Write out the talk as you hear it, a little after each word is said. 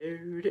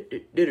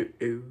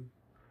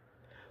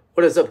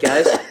What is up,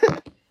 guys?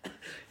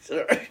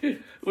 Sorry.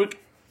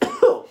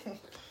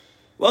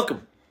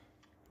 Welcome.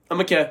 I'm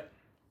McKay.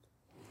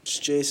 It's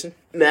Jason.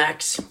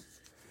 Max.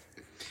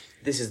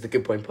 This is the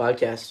Good Point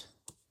Podcast.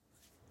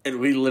 And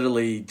we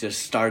literally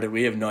just started.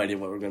 We have no idea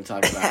what we're going to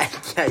talk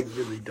about. I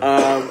really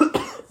don't.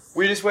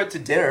 We just went to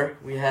dinner.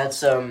 We had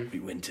some... We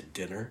went to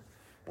dinner.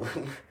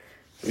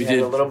 we had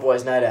a little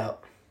boys' night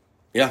out.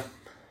 Yeah.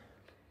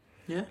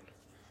 Yeah.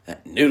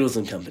 At Noodles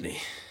and Company.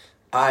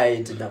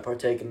 I did not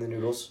partake in the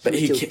noodles. But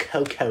he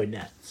cocoa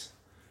nuts.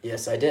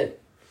 Yes, I did.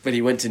 But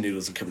he went to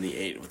Noodles and Company,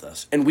 ate with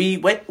us. And we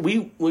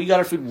got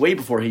our food way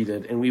before he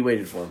did, and we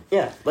waited for him.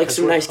 Yeah, like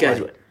some nice guys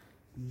would.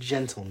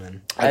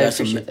 Gentlemen. I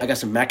got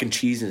some mac and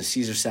cheese and a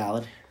Caesar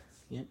salad.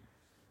 Yeah.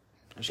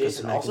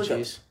 Jason also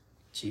got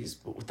cheese,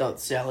 but without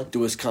salad. The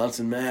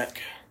Wisconsin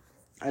mac.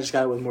 I just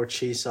got it with more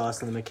cheese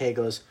sauce, and then McKay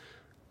goes,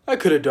 I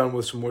could have done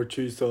with some more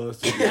cheese sauce.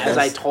 Yes. As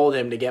I told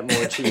him to get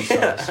more cheese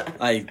sauce.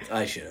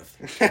 I should have.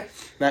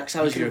 Max,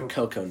 how was your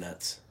cocoa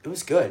nuts? It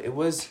was good. It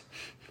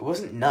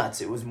wasn't nuts.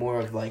 It was more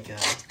of like a...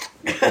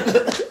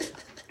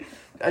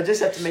 I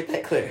just have to make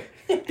that clear.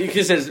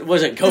 Because it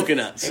wasn't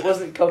coconuts. It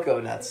wasn't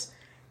cocoa nuts.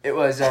 It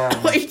was... Why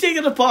are you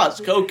taking a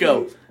pause?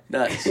 Cocoa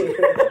nuts.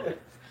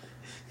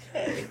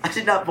 I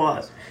did not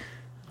pause.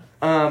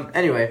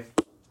 Anyway,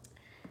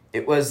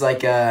 it was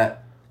like a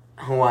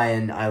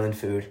Hawaiian island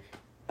food.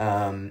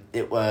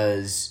 It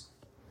was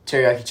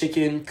teriyaki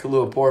chicken,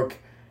 Kahlua pork,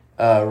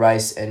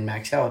 rice, and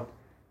mac salad.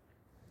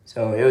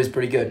 So it was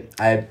pretty good.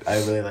 I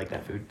really like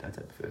that food, that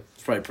type of food.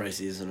 It's probably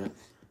pricey, isn't it?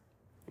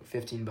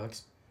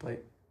 $15 plate.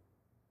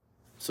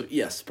 So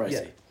yes, pricey.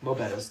 Yeah, well,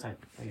 better this time,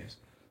 I guess.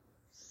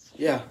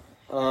 Yeah.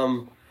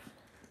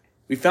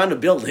 We found a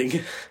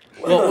building.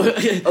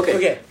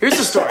 Okay. Here's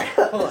the story.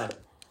 Hold on.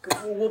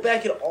 We'll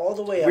back it all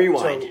the way up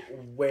Rewind. to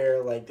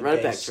where the Run it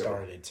day back,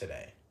 started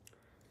today.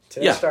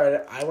 Yeah.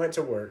 Started, I went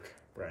to work,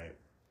 right?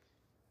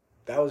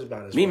 That was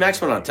about as Me and Max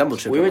went on a temple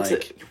trip. We went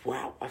to...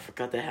 Wow, I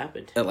forgot that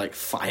happened. at like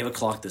 5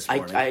 o'clock this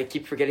morning. I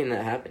keep forgetting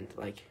that happened.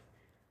 Like,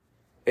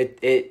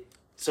 it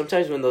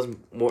sometimes when those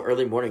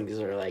early mornings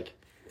are like...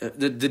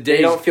 the They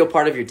days don't feel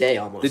part of your day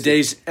almost. the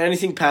days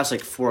anything past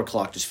like 4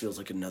 o'clock just feels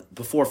like another.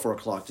 Before 4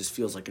 o'clock just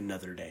feels like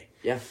another day.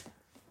 Yeah.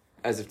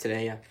 As of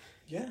today, yeah.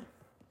 Yeah.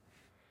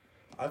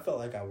 I felt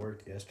like I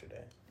worked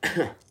yesterday.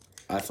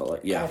 I felt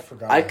like I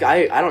forgot. I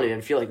don't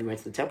even feel like we went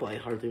to the temple. I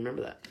hardly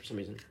remember that for some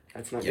reason.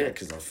 That's not yeah good.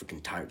 because I was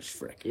freaking tired as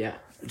frick. Yeah.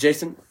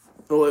 Jason,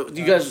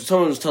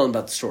 someone was telling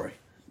about the story.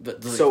 The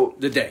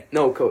day.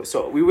 No,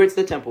 so we went to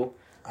the temple.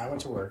 I went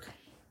to work.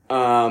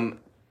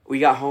 We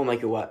got home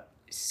like at what?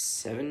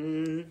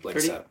 7:30? Like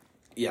so.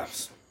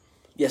 Yes.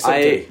 Yes.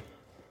 7:30.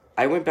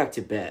 I went back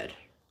to bed.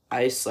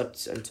 I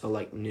slept until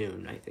like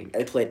noon, I think.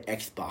 I played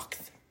Xbox.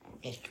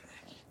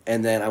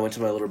 And then I went to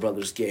my little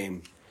brother's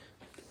game,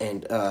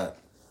 and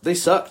they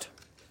sucked.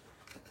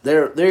 They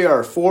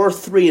are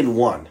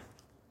 4-3-1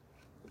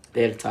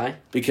 They had a tie?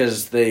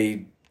 because they.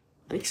 I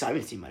think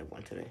Simon's team might have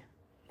won today.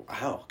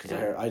 Wow, because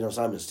Yeah. I know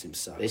Simon's team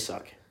sucks. They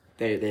suck.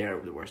 They are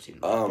the worst team.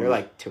 Um, They're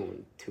like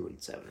 2-7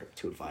 or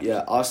 2-5.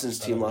 Yeah, Austin's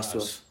team lost to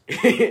us.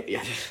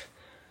 Yeah.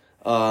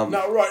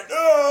 Not right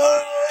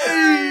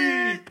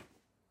now.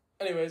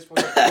 Anyways,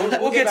 we'll get to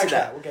to that.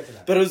 that. We'll get to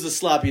that. But it was the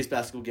sloppiest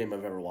basketball game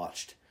I've ever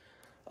watched.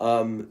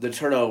 The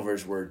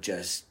turnovers were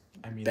just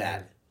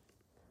bad.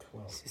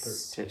 12,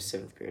 13.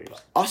 7th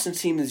graders. Austin's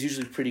team is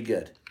usually pretty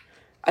good.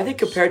 I think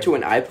compared to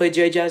when I played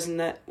J-Jazz in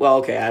that... Well,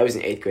 okay, I was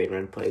in 8th grade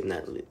when I played in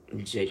that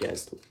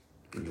J-Jazz,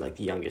 like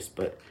the youngest,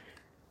 but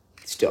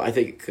still, I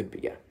think it could be,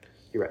 yeah.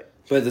 You're right.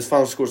 But the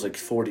final score was like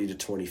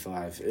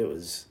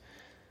 40-25.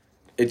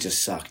 It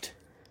just sucked.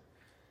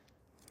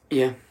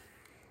 Yeah.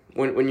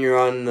 When you're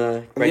on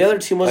the... The other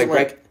team wasn't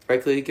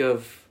rec league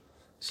of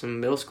some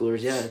middle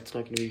schoolers, yeah, it's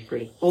not going to be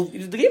pretty. Well,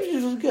 the game was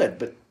usually good,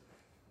 but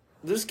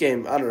this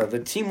game, I don't know.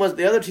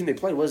 The other team they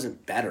played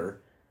wasn't better.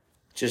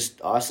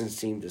 Just Austin's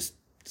team just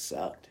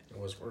sucked. It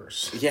was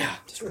worse. Yeah.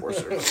 Just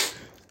worse.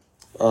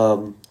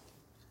 Then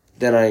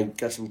I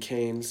got some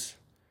canes.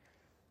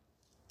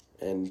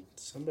 And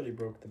Somebody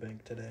broke the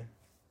bank today.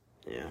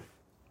 Yeah.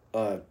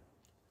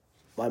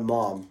 my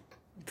mom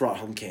brought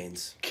home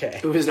canes.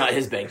 Okay. It was not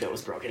his bank that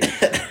was broken.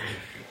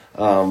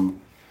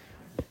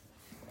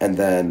 And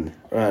then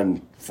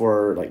around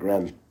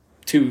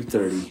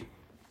 2:30,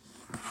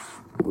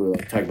 we were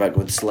talking about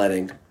going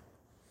sledding.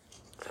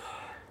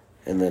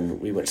 And then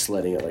we went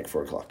sledding at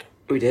 4 o'clock.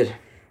 We did.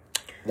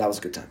 That was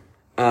a good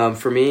time.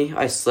 For me,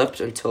 I slept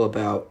until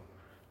about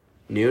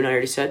noon, I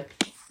already said.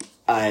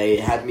 I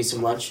had me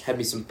some lunch, had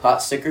me some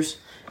pot stickers,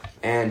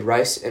 and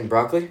rice and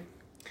broccoli.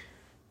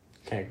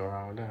 Can't go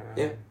wrong with that. Right?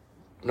 Yeah.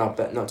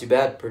 Not too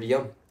bad, pretty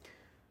yum.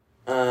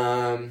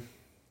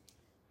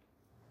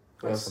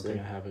 That's something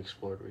I have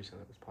explored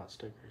recently with pot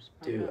stickers.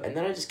 Dude, and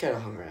then I just kind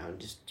of hung around,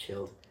 just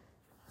chilled.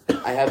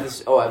 I have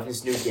this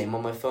new game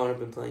on my phone I've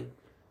been playing.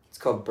 It's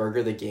called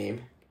Burger the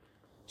Game.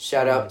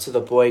 Shout out to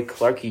the boy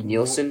Clarky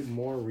Nielsen.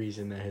 More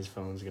reason that his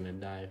phone's gonna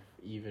die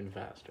even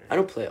faster. I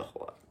don't play a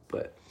whole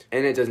lot,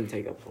 and it doesn't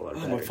take up a whole lot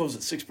of battery. My phone's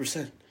at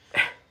 6%.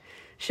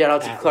 Shout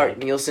out to At Clark like-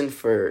 Nielsen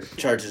for...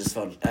 Charges his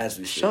phone as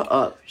we speak. Shut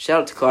up.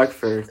 Shout out to Clark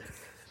for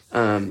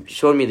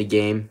showing me the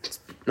game. It's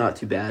not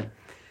too bad.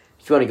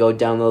 If you want to go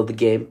download the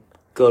game,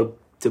 go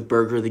to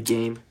Burger the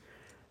Game.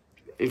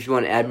 If you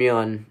want to add me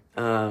on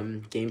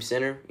Game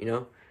Center,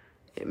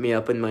 hit me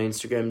up in my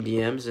Instagram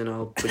DMs and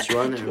I'll put you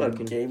on there. You on We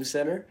can- Game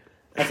Center?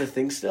 That's a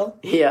thing still?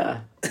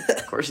 Yeah,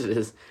 of course it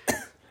is.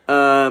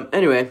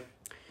 Anyway,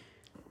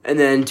 and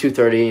then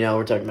 2:30,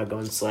 we're talking about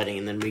going sledding,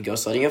 and then we go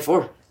sledding at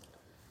 4.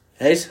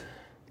 Hayes?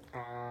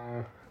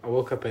 I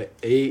woke up at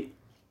 8.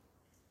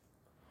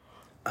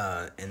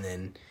 And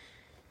then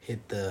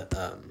hit the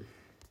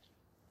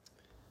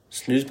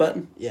Snooze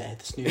button? hit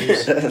the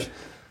snooze.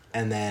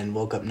 And then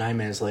woke up 9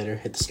 minutes later,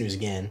 hit the snooze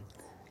again.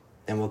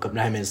 Then woke up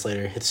 9 minutes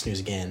later, hit the snooze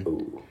again.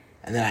 Ooh.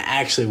 And then I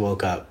actually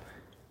woke up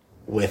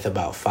with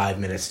about 5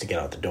 minutes to get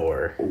out the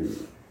door.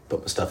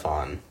 Put my stuff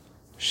on,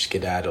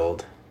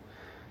 skedaddled.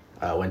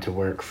 Went to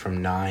work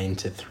from 9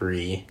 to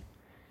 3.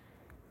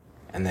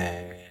 And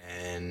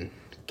then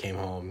came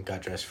home,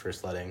 got dressed for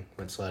sledding,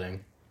 went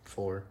sledding,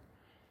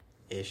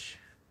 4-ish.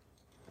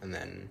 And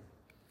then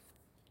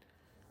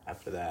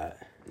after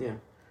that... Yeah,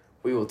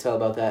 we will tell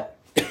about that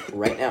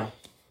right now.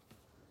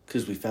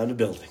 Because we found a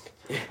building.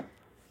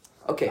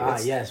 Okay.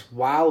 yes,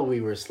 while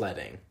we were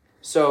sledding.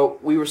 So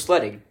we were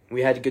sledding.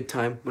 We had a good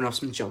time. Went off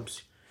some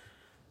jumps.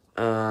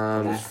 I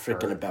was That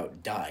freaking hurt.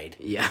 about died.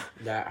 Yeah.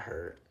 That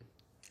hurt.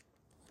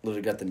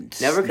 Literally got the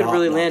Never could snot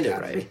really knocked land it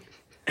out of me.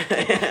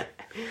 right.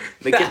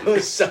 That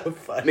was so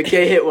funny.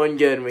 McKay hit one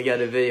good, and we got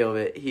a video of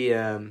it. He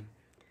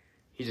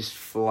just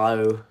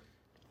flew.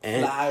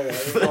 And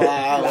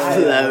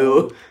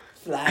flew.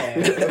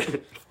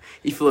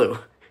 He flew.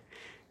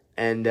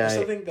 And I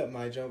still think that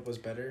my jump was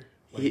better.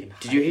 did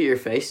you hit your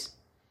face?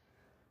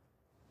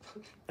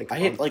 I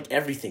hit like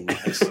everything.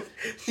 Guys.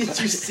 Did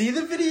you see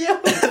the video?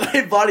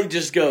 My body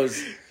just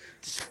goes,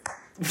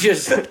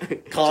 just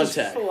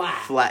contact.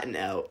 Flatten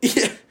out.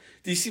 Yeah.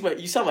 Do you see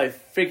you saw my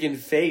freaking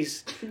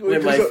face when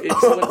It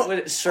goes, when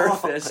it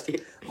surfaced.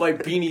 My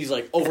beanie's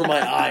like over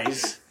my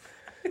eyes.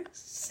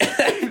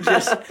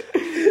 Just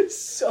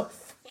So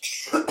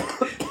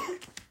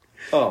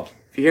oh,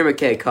 If you hear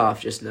McKay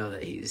cough, just know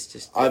that he's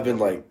just... I've been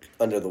like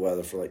under the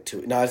weather for like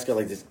 2. No, I just got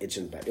like this itch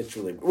in the back. It's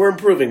really we're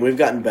improving. We've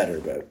gotten better,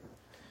 but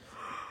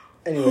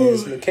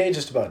anyways, McKay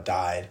just about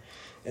died.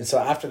 And so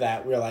after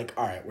that, we were like,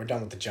 all right, we're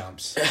done with the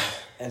jumps.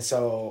 And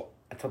so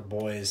I told the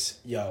boys,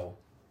 yo,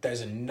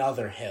 there's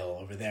another hill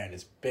over there and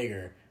it's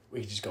bigger.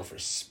 We could just go for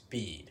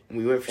speed.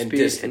 We went for And speed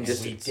distance. and And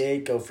distance. we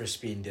did go for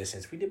speed and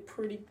distance. We did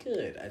pretty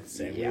good, I'd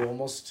say. Yeah. We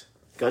almost...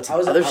 Got to I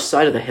was- the other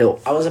side of the hill.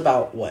 I was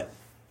about,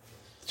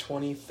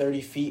 20,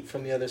 30 feet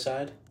from the other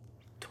side?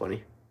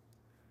 20.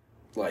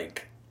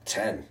 like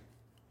 10.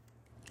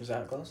 Was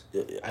that close?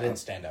 Yeah, I didn't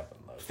stand up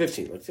and look.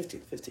 15, like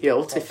 15. Yeah,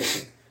 we'll take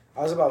 15.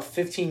 I was about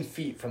 15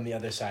 feet from the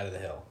other side of the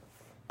hill.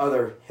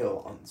 Other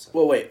hill on the side.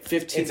 Well, wait,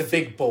 15. It's a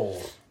big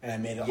bowl, and I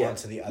made it Yeah.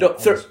 onto the other.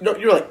 No,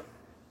 you're like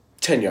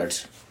 10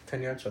 yards.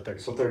 10 yards or 30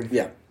 So feet. 30.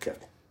 Yeah. Okay.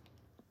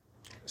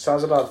 So I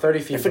was about 30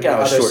 feet I from forgot the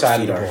how other short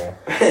side of feet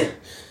the are. bowl.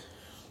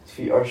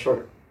 Feet are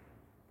short.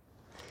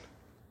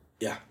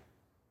 Yeah.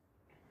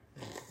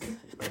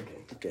 Okay.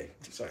 Okay.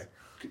 Sorry.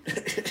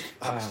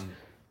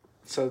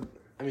 So,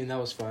 I mean, that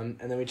was fun.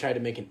 And then we tried to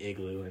make an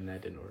igloo, and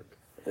that didn't work.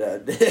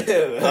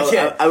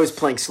 Okay. I was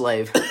playing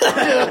slave.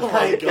 Oh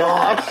my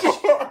gosh.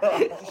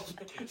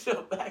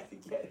 So back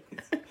again.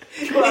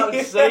 Come out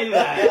and say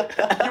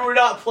that. You were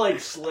not playing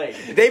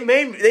slave. They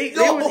made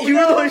you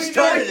were the one who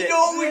started it.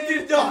 No, we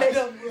did not.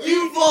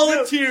 You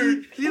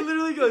volunteered. He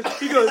literally goes,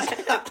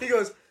 he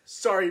goes,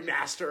 sorry,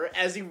 master,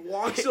 as he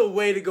walks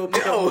away to go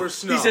pick No. up more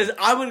snow. He says,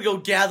 I'm going to go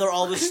gather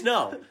all the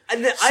snow.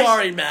 And then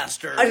Sorry,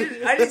 master. I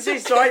didn't say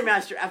sorry,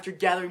 master. After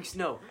gathering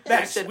snow, I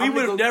Max, said we I'm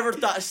would gonna have go- never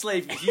thought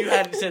slave if you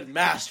hadn't said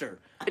master.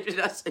 I did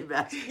not say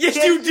master. Yes,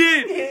 you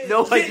did.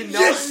 No, I did not.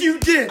 Yes, you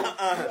did.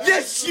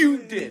 Yes, you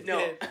did.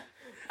 No,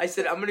 I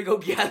said I'm gonna go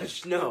gather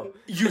snow.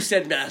 You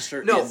said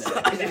master. No, in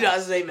that. I did not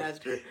say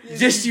master.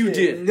 Yes, you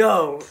did.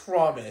 No,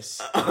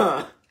 Promise.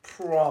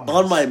 Promise.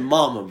 On my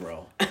mama,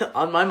 bro.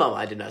 on my mom,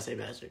 I did not say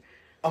master.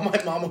 On my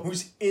mama,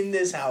 who's in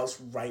this house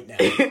right now.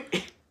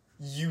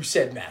 You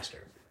said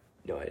master.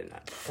 No, I did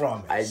not.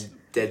 Promise. I'm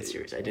dead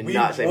serious. I did we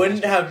not say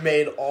wouldn't master. have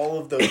made all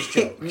of those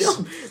jokes.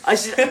 No, I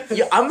said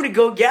yeah, I'm gonna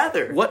go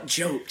gather. What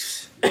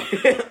jokes?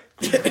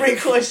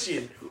 Great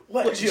question.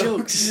 What jokes?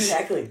 jokes?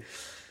 Exactly.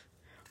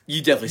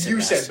 You definitely said You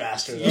master. said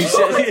master. Though. You No,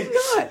 I said did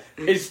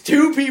not. it's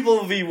 2 people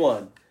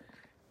v1.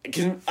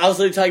 Because I was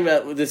literally talking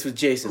about this with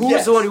Jason. Who Yes.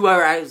 was the one who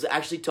I was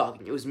actually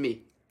talking? It was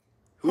me.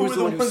 Who was were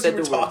the one who ones said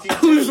were the word? talking?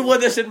 Who's the one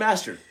that said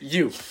master?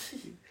 You.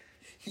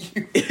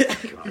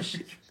 Gosh.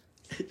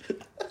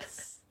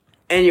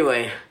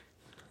 Anyway,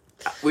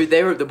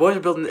 the boys were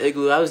building the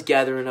igloo. I was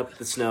gathering up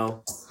the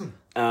snow,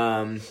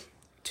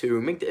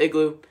 to make the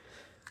igloo.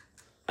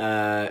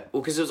 Well,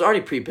 because it was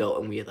already pre-built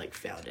and we had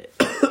found it.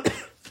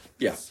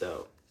 Yeah.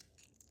 So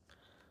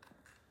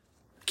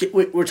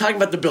We're talking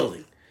about the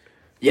building.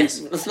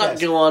 Yes. Let's not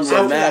Yes. go on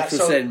So, with Max yeah,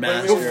 and so saying when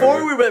master.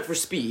 Before we went for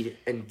speed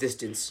and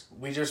distance,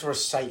 We just were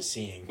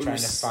sightseeing, trying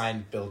to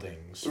find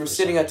buildings. we were for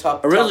sitting some at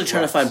top. Originally top trying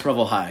to left. find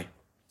Provo High.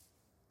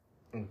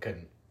 reason.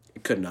 Couldn't.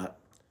 It could not.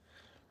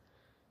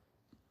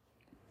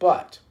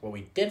 But what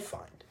we did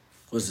find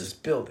Was this this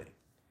building.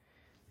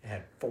 It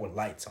had 4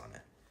 lights on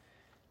it,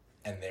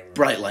 and they were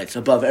bright lights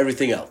above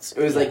everything else?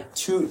 It was like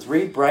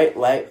 3 bright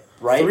light,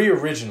 right? 3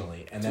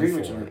 originally, and then 3 4.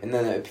 originally, and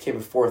then it became a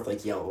 4th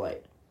like yellow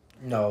light.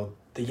 No,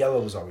 the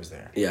yellow was always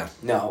there. Yeah.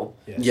 No.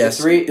 Yes.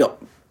 The 3. No.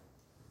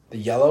 The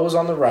yellow was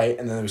on the right,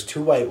 and then there was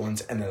 2 white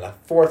ones, and then a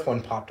 4th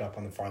one popped up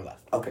on the far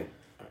left. Okay,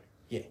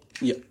 Yeah.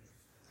 Yeah.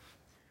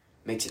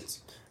 makes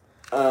sense.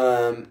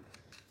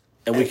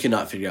 And we could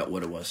not figure out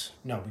what it was.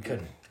 No, we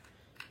couldn't.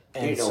 I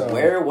didn't know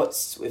where,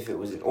 if it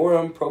was in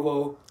Orem,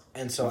 Provo.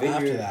 And so Vineyard.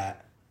 after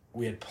that,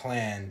 we had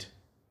planned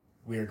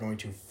we were going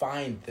to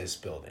find this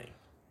building.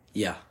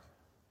 Yeah.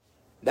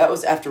 That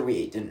was after we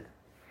ate dinner.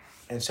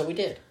 And so we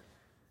did.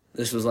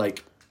 This was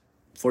like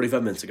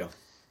 45 minutes ago.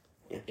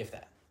 If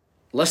that.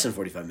 Less than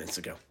 45 minutes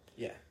ago.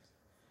 Yeah.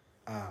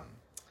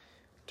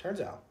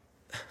 Turns out,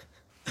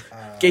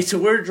 Okay, so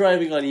we're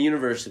driving on a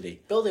university.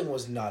 building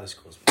was not as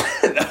cool as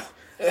we thought.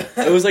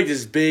 It was like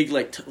this big,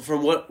 like,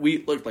 from what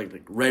we looked like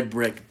red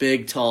brick,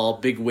 big, tall,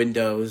 big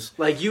windows.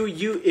 Like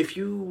if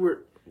you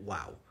were,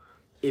 wow.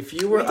 If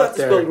you were We thought up this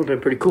there, building would have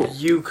been pretty cool.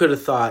 you could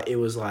have thought it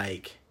was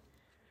like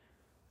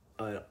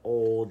an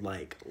old,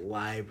 like,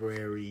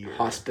 library or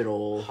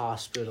Hospital.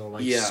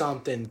 like Yeah.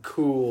 something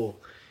cool.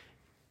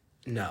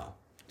 No.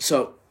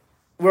 So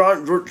we're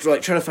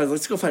like trying to find,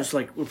 let's go find, so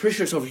like, we're pretty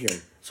sure it's over here.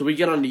 So we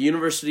get on the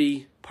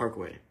University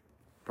Parkway.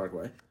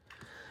 Parkway.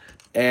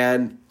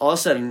 And all of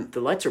a sudden, The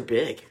lights are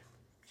big.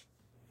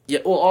 yeah,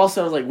 well, all of a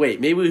sudden I was like,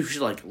 wait, maybe we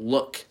should, like,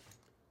 look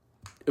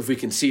if we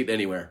can see it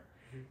anywhere.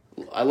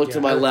 I looked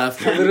to my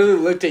left. I literally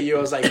looked at you.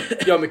 I was like,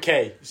 "Yo,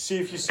 McKay, see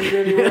if you see it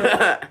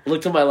anywhere."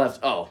 Looked to my left.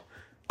 Oh.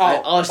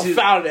 I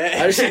found it.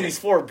 I just see these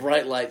 4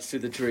 bright lights through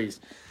the trees.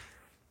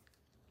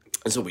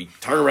 And so we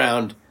turn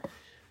around,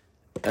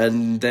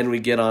 and then we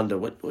get on to,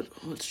 what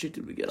street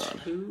did we get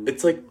on?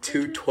 It's like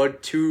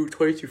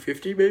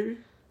 2250 maybe?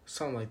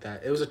 Something like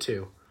that. It was a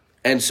 2.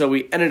 And so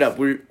we ended up,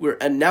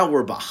 and now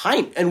we're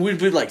behind, and we've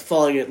been, like,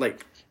 following it,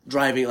 like,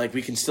 driving, like,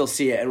 we can still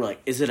see it, and we're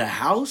like, is it a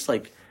house?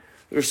 Like,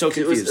 we were so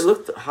confused. It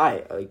looked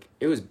high. Like,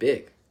 it was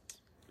big.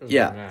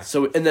 Yeah. Yeah.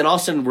 So, and then all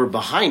of a sudden we're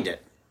behind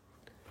it.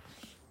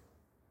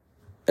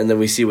 And then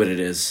we see what it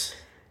is.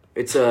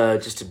 It's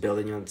just a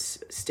building on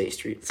State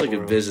Street. It's like a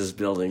business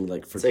building,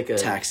 like for like a-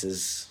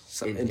 taxes.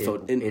 Some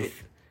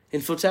Infotax,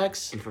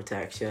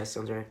 Infotax? yeah,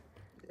 sounds right.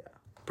 Yeah.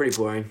 Pretty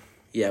boring.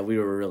 Yeah, we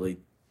were really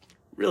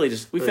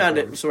just, we Really found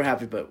boring. it, so we're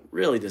happy, but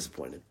really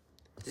disappointed.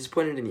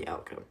 Disappointed in the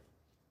outcome.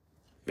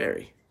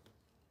 Very.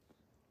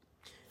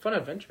 Fun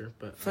adventure,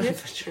 but Fun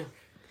adventure.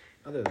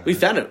 other than We that,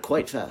 found it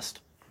quite fast.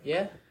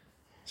 yeah,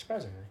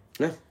 surprisingly.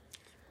 Yeah.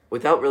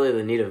 Without really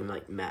the need of,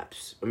 like,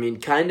 maps. I mean,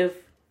 kind of,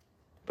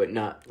 but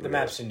not. The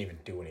maps didn't even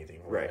do anything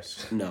for Right.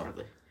 us. No.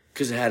 Hardly.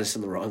 Because it had us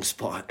in the wrong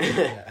spot.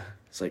 Yeah.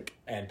 It's like,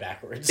 And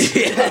backwards.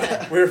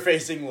 We were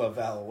facing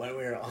Lavelle when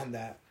we were on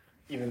that,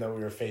 even though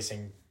we were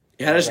facing.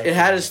 it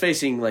had us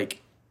facing,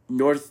 like,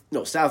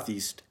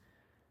 southeast.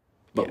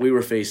 But Yeah. we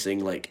were facing,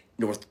 like,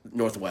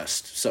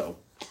 northwest, so.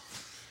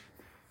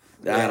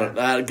 I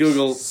don't,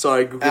 Google.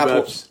 Sorry, Google Apple.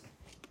 Maps.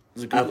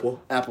 Was it Google?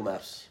 Apple. Apple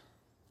Maps.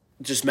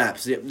 Just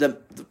maps. The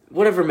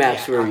Whatever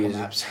maps Yeah, we were Apple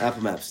using. Maps.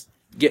 Apple Maps.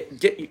 Get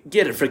it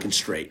freaking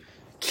straight.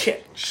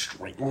 Get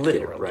straight.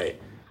 Literally.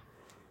 Right.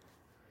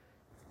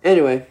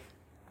 Anyway,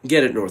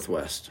 Get it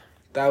northwest.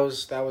 That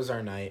was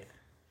our night.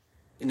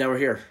 And now we're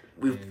here.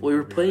 we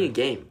were playing a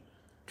game.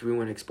 Do we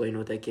want to explain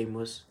what that game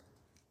was?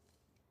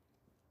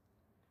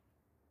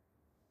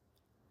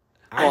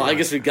 I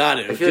guess we got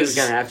it. I feel like we because-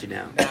 kind of have to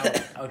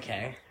now.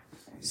 Okay.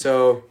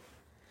 So,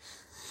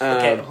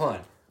 Okay, hold on.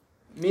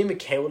 Me and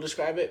McKay will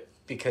describe it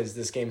because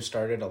this game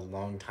started a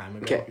long time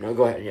ago okay, no,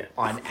 go ahead. Yeah.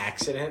 on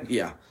accident.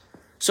 Yeah.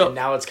 So And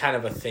now it's kind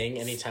of a thing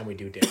anytime we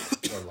do dinner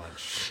or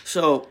lunch.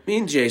 So me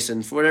and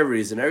Jason, for whatever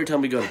reason, every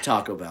time we go to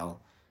Taco Bell,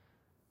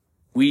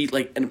 we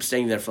like end up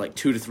staying there for like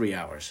 2 to 3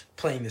 hours.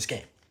 Playing this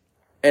game.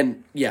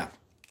 And yeah,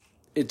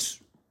 it's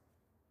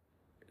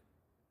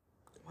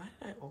Why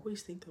did I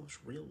always think that was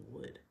real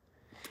wood?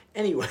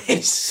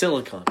 Anyways,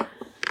 silicone.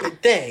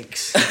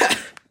 thanks.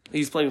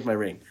 He's playing with my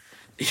ring.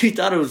 You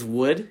thought it was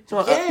wood? You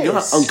know, you know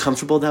Yes. how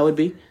uncomfortable that would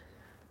be?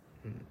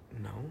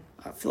 No,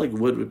 I feel like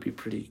wood would be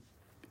pretty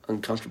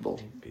uncomfortable.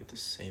 it'd be the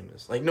same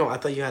as no. I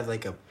thought you had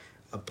like a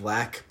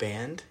black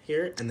band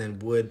here, and then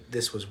wood.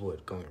 This was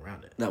wood going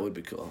around it. That would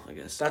be cool, I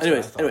guess. That's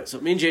Anyways, what I thought. anyway, so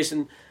me and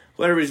Jason, for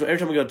whatever reason, every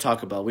time we go to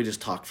Taco Bell, we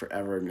just talk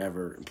forever and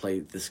ever and play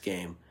this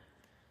game.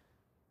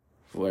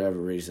 For whatever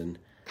reason.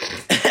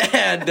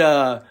 and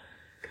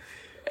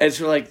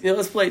so we're like,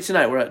 let's play it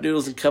tonight. We're at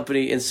Noodles and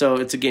Company, and so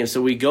it's a game.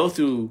 So we go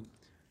through,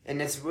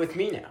 And it's with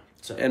me now.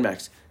 So and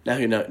Max, now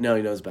he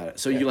knows about it.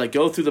 So you like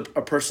go through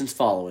a person's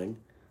following,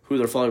 who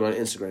they're following on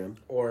Instagram.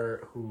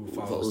 Or who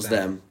Follows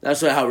them.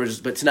 That's how we're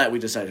just. But tonight we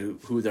decided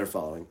who they're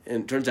following,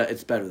 and it turns out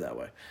it's better that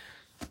way.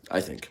 I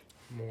think.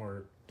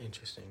 more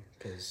interesting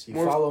because you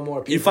More- follow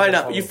more people. You find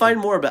that out. You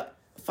follow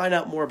find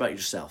out more about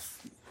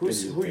yourself.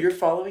 Who you're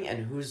following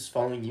and who's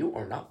following you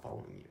or not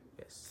following you.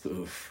 Yes.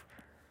 Oof.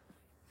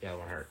 Yeah, it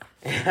won't hurt.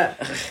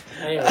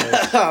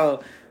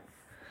 Anyways,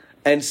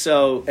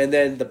 and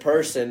then the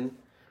person.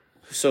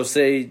 So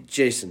say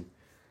Jason.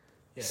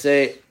 yes.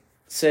 Say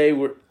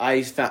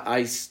I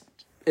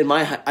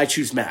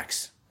choose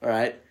Max. All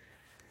right,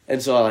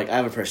 and so I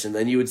have a person.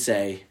 Then you would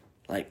say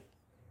like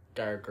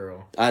guy or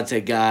girl. I'd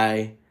say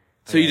guy.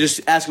 So you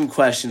just ask them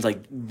questions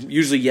like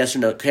usually yes or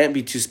no. Can't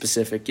be too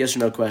specific. Yes or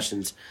no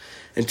questions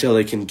until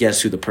they can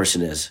guess who the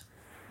person is.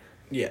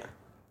 Yeah.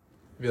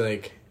 Be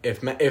like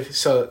if Max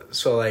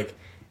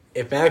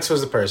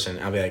was the person,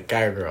 I'll be like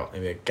guy or girl.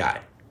 I'd be like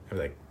guy. I'd be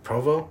like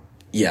Provo.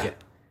 Yeah.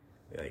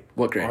 Be like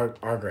What grade?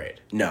 Our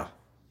grade. No.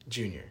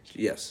 Junior.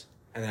 Yes.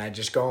 And then I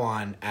just go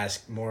on,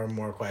 ask more and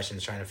more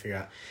questions, trying to figure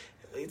out.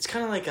 It's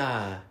kind of like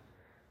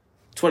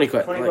 20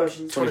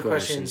 questions. 20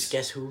 questions.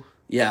 Guess who?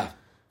 Yeah.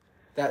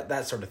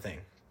 That sort of thing.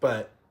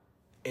 But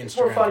It's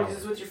more Instagram fun followers.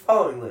 because it's with your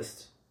following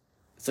list.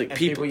 It's like And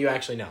people. people you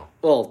actually know.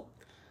 Well,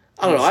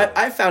 I don't know.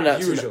 I found out.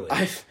 Usually.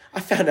 I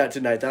found out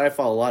tonight that I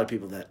follow a lot of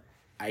people that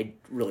I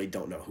really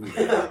don't know who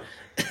they are.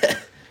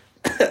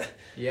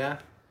 Yeah.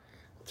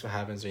 That's what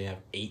happens when you have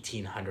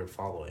 1,800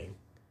 following.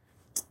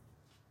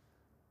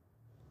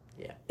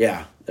 Yeah.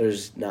 Yeah.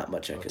 There's not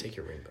much I I'll can. take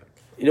your ring back.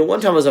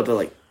 One time I was up at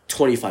like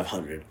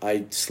 2,500. I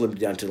slimmed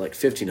down to like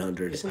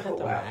 1,500. Isn't that Oh,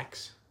 the wow.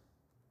 max?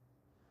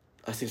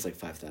 I think it's like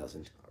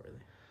 5,000. Oh, really?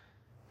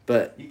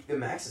 But The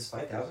max is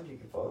 5,000 you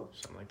can follow.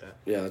 Something like that.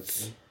 yeah,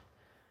 it's.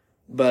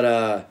 But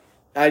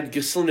I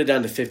slimmed it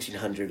down to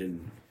 1,500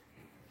 and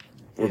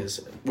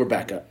we're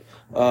back up.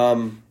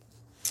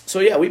 So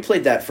yeah, we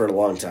played that for a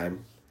long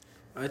time.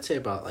 I'd say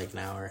about like an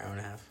hour and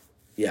a half.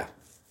 Yeah.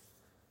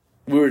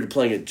 We were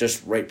playing it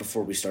just right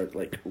before we started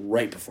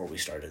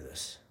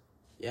this.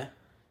 Yeah.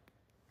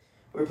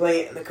 We're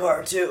playing it in the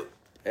car too.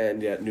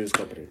 And yeah, news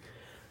company.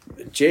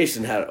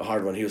 Jason had a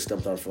hard one. He was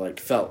stumped on for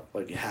felt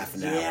like half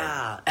an hour.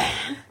 Yeah.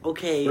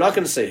 Okay. We're not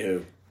going to say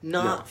who.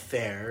 Not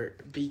fair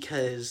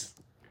because.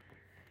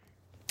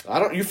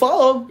 You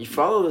follow him. You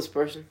follow this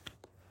person.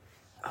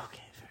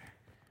 Okay, fair.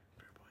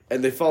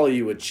 And they follow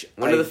you, which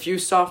One of the few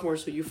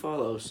sophomores who you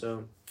follow,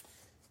 so.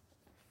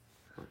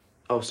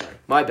 Oh, sorry.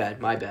 My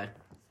bad.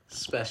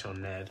 Special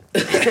Ned.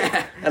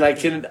 And I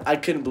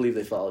couldn't believe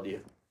they followed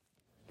you.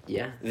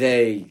 Yeah.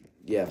 They.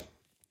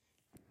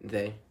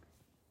 They.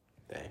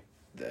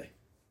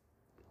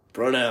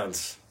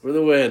 Pronouns for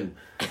the win.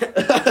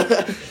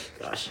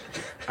 Gosh.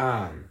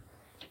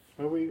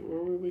 Where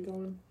were we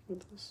going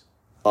with this?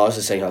 Oh, I was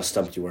just saying how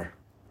stumped you were.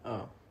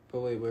 Oh, but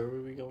wait, where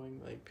were we going?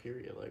 Like,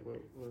 period. Like,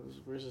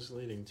 where's this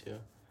leading to?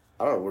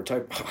 I don't know. We're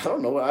talking. I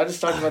don't know. I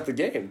just talked about the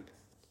game.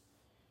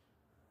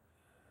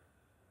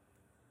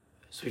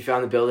 So we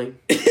found the building.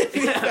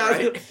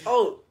 Right.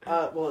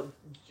 Well,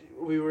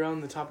 we were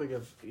on the topic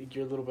of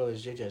your little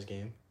brother's JJ's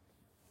game.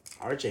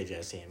 Our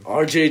JJ's team.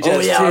 RJ Oh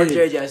yeah, our team.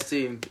 JJ's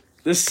team.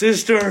 The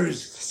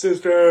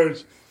sisters.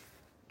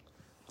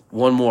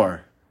 One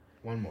more.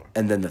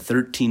 And then the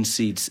 13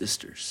 seed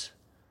sisters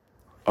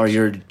are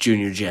your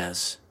junior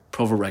jazz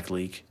Provo Rec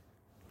League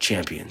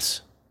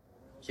champions.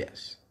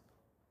 Yes.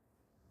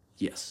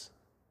 Yes.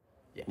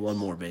 Yes. One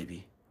more,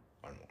 baby.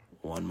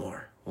 One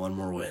more. One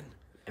more win.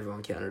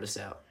 Everyone counted us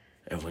out.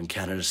 Everyone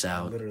counted us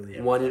out. Literally.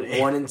 One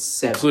in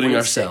 7. Including one in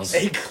ourselves.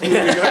 6. Including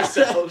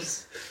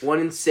ourselves. 1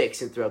 in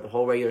 6 and throughout the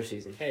whole regular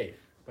season. Hey,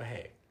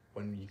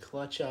 when you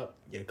clutch up,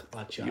 you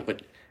clutch up.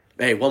 But,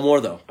 hey, one more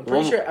though. I'm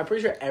pretty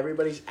sure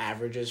everybody's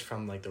averages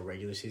from like the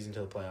regular season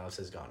to the playoffs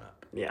has gone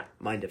up. Yeah,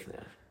 mine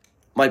definitely.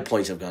 My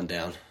points have gone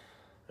down.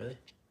 Really?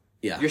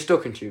 Yeah. You're still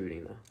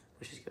contributing though,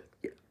 which is good.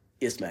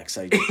 Yes, Max.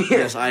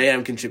 Yes, I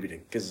am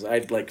contributing because I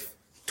had like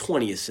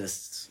 20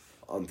 assists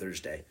on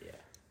Thursday. Yeah.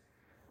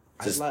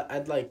 Just-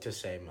 I'd like to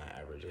say my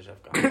averages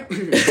have gone up. A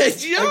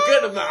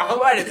good amount.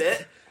 Quite a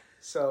bit.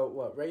 So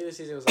what? Regular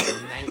season was like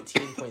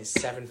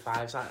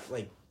 19.75, so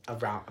like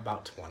around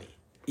about 20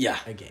 Yeah.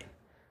 a game.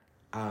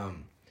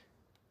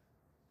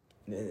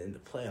 In the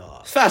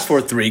playoffs. Fast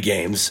forward 3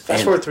 games.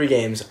 Fast forward 3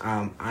 games.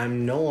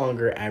 I'm no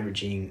longer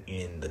averaging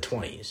in the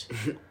 20s.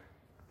 I'm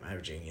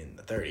averaging in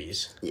the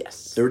 30s.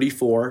 Yes.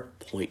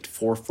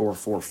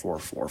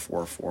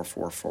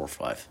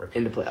 34.4444444445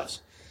 In the playoffs.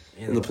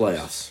 in the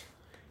playoffs.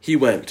 He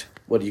went.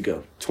 What do you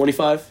go?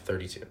 25.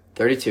 32,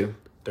 32,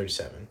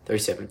 37.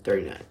 37,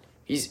 39.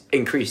 He's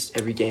increased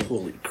every game.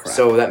 Holy crap!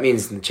 So that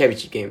means in the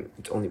championship game,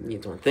 it only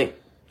means one thing.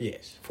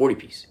 Yes. 40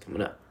 piece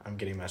coming up. I'm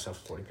getting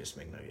myself a 40-piece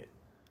McNugget.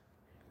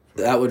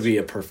 that would be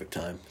a perfect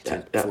time.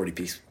 That- 40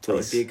 piece, That would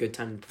please. be a good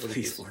time. 40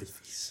 Please, piece. 40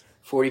 piece.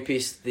 40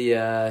 piece,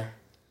 the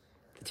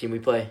team we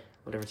play,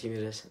 whatever team it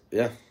is.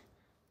 Yeah.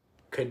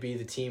 Could be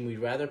the team we'd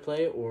rather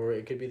play, or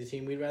it could be the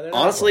team we'd rather not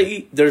play.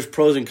 Honestly, there's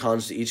pros and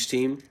cons to each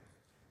team.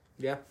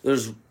 Yeah.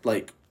 There's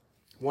like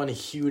One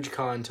huge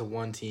con to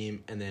one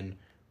team, and then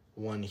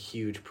one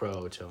huge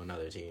pro to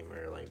another team,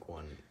 or like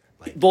one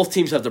like both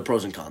teams have their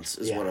pros and cons.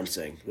 Is Yeah. what I'm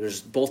saying.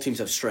 There's both teams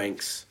have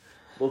strengths.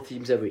 Both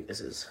teams have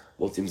weaknesses.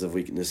 Both teams have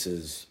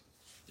weaknesses.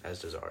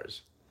 As does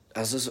ours.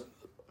 As this,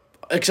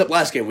 except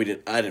last game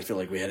I didn't feel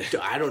like we had it.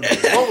 I don't know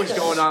what was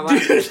going on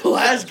last Dude, the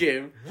last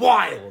game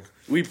Wild.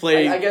 we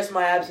played. I guess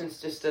my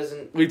absence just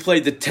doesn't. We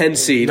played the 10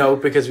 seed. No,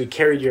 because we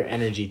carried your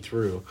energy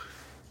through.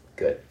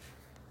 Good.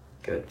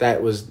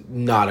 That was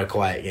not a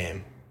quiet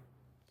game.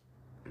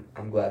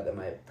 I'm glad that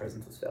my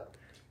presence was felt.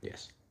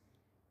 Yes.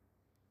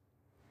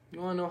 You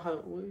want to know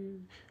how...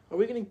 Are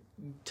we going to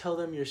tell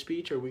them your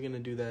speech, or are we going to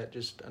do that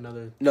just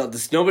another... No,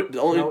 the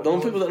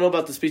only people that know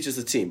about the speech is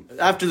the team.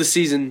 After the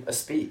season, A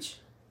speech.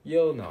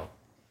 You'll know.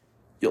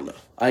 you'll know.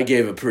 I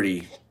gave a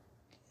pretty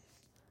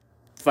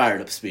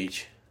fired up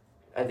speech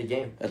At the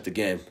game. at the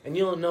game. And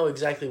you'll know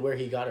exactly where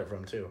he got it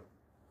from, too.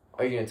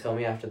 Are you going to tell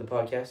me after the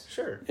podcast?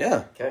 Sure.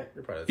 Yeah, Okay.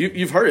 You're part of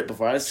you've heard it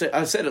before. I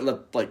said it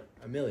like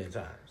a million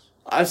times.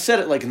 I've said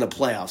it like in the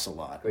playoffs a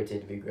lot. Great day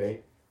to be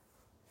great.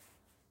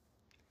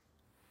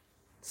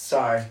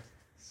 Sorry.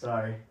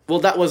 Well,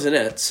 that wasn't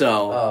it.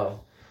 So,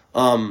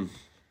 Oh.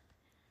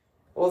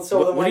 Well, so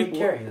What- then what why do are you you-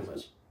 carrying that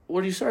much?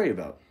 what are you sorry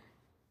about?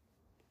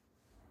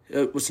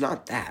 It was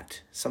not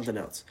that. Something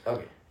else.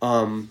 Okay.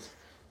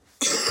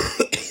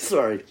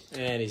 Sorry.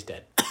 And he's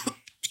dead.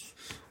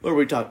 What are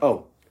we talking?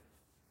 Oh,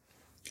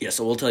 yeah.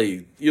 So we'll tell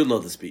you. You'll know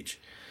the speech.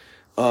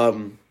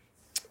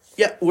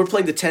 Yeah, we're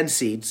playing the 10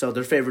 seed, so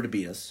they're favored to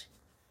beat us.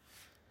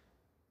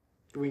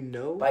 Do we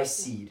know? By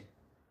seed.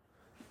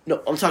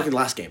 No, I'm talking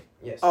last game.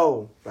 Yes.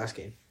 Oh, last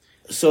game.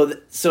 So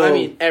I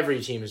mean, every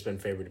team has been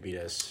favored to beat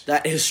us.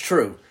 that is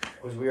true.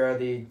 Because we are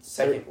the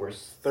second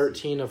worst.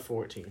 13 of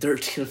 14.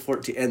 13 to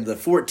 14, and the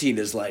 14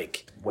 is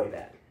like. Way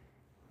bad.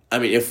 I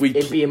mean, if we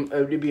It'd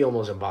be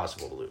almost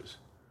impossible to lose.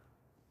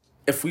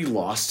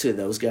 lost to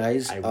those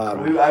guys, I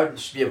would I would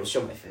should be able to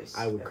show my face.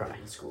 I would cry.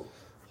 In school.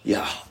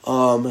 yeah,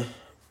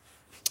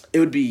 it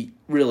would be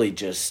really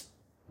just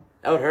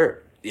That would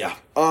hurt. yeah.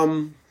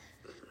 And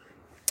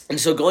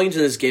so going into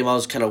this game, I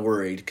was kind of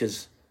worried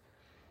because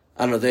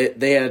I don't know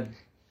they had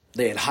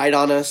height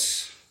on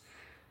us.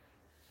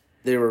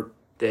 They were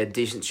They had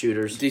decent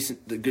shooters.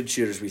 the good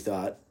shooters. We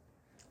thought.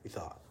 We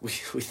thought. We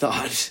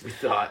thought. We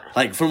thought.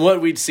 Like from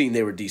what we'd seen,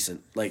 they were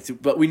decent. Like,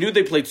 but we knew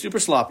they played super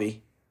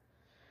sloppy.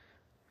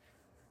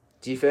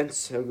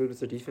 Defense? How good was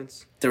their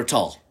defense? They were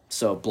tall,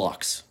 so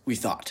blocks. We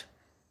thought.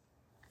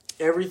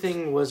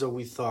 Everything was a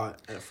we thought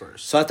at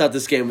first. So I thought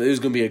this game it was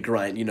going to be a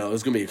grind. You know, it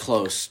was going to be a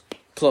close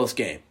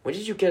game. When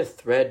did you get a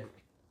thread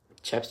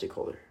chapstick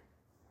holder?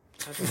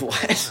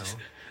 What?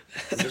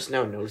 I'm just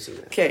now noticing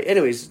that. Okay.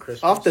 Anyways,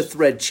 Christmas. off the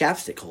thread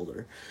chapstick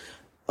holder.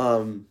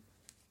 And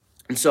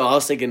so I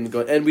was thinking,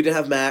 and we didn't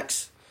have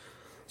Max,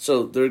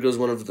 so there goes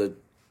one of the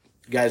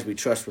guys we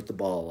trust with the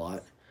ball a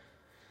lot.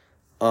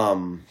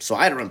 So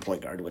I had to run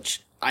point guard,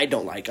 which I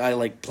don't like. I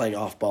like playing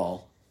off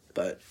ball,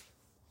 but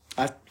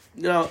I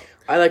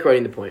like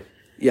running the point.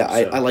 yeah,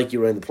 So- I like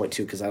you running the point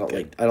too because I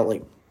don't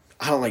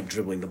like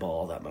dribbling the ball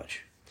all that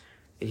much.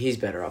 And he's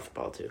better off the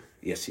ball, too.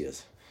 Yes, he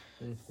is.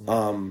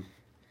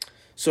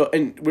 So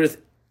and we're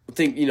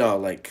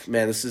like,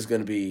 man, this is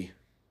gonna be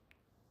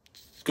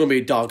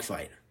a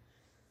dogfight.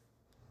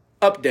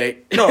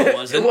 Update. No, it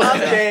wasn't.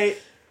 Update.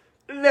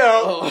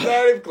 No, Oh.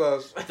 not even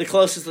close. The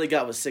closest they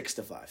got was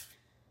 6-5.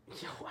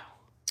 Yo, wow.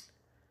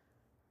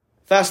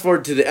 Fast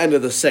forward to the end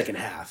of the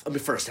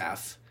first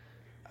half.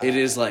 It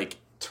is like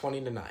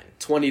 20 to 9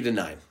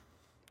 20-9.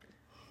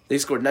 They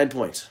scored 9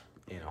 points.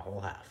 in a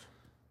whole half.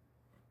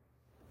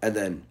 And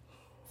then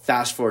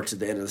fast forward to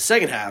the end of the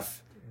second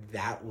half,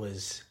 That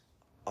was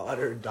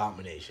utter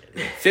domination.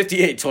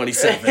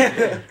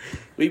 58-27.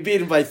 We beat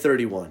them by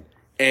 31.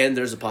 And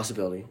there's a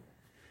possibility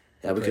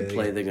that we Play could them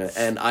play again. them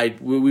again. And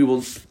we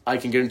will. I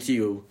can guarantee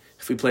you,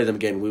 if we play them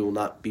again, we will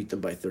not beat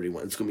them by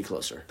 31. It's going to be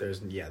closer.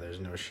 There's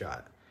no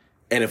shot.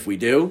 And if we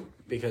do,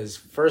 Because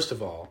first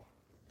of all,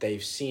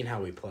 they've seen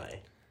how we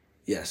play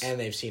yes. and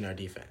they've seen our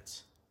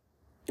defense.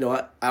 You know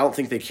what? I don't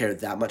think they care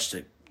that much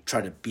to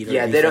try to beat our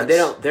Yeah, defense.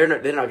 they're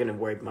not going to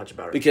worry much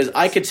about it. Because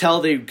I could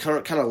tell they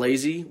kind of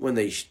lazy when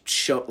they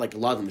show like a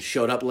lot of them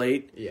showed up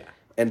late, Yeah.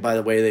 and by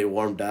the way they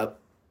warmed up.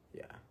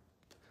 Yeah.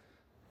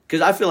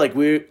 Because I feel like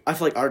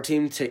our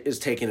team is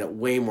taking it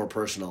way more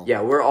personal.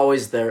 Yeah, we're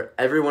always there.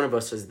 Every one of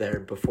us is there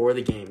before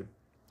the game.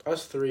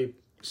 Us three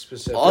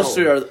specifically. Us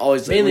three are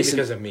always mainly listen-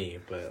 because of me,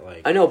 but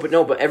like I know,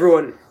 but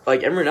everyone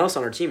else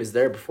on our team is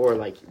there before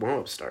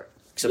warm-up start.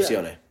 except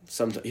Yeah.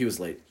 Sione. He was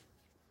late.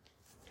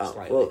 Oh,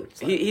 Slightly. well,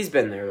 he's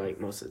been there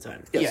most of the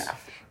time. Yes. yeah.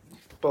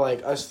 But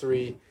like us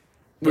three,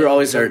 We're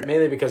always there.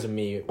 mainly because of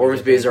me.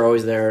 Ormsby's are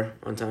always there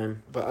on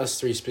time. But us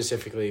three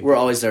specifically. We're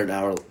always there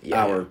an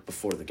Yeah. hour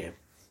before the game,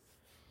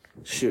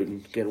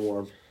 shooting, getting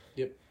warm.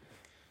 Yep.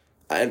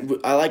 And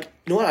I like,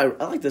 you know what?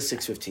 I like the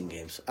 6:15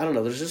 games. I don't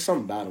know. There's just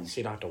something about them. So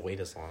you don't have to wait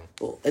as long.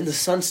 Well, and the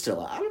sun's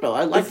still. I don't know.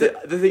 I like the.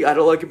 The thing I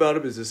don't like about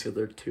him is this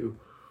they're too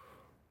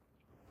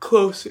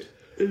close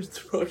in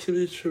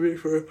proximity to me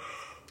for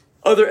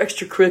other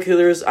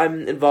extracurriculars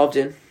I'm involved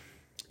in.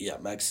 Yeah,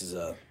 Max is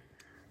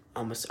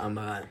I'm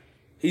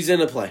he's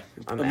in a play,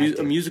 I'm a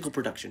acting. musical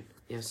production.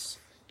 yes.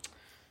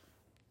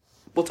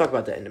 We'll talk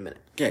about that in a minute.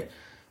 Okay,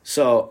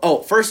 So,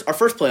 our first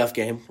playoff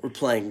game, we're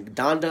playing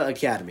Donda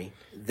Academy.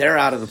 They're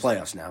out of the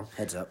playoffs now.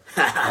 Heads up.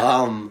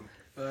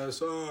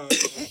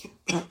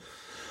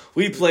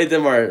 We played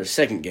them our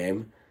second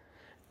game,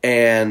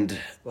 and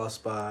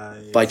Lost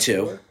by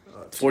 2,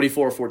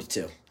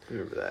 44-42,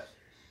 Remember that?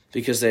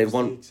 because they The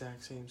won.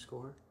 exact same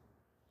score.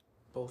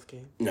 Both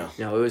games. No,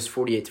 No, it was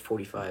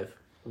 48-45.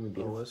 When we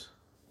beat It them. was.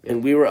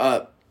 and we were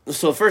up.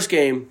 So first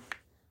game,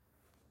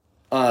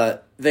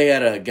 they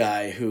had a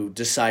guy who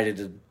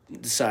decided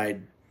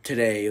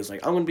today. It was like,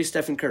 I'm going to be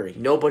Stephen Curry.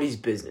 Nobody's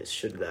business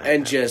should that.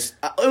 And just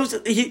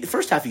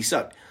first half he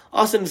sucked.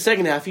 All of a sudden, the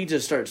second half he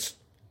just starts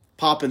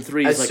popping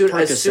threes as like soon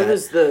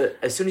Percocet.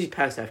 as he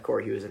passed half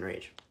court, he was in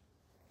rage.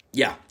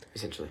 Yeah,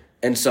 Essentially,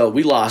 and so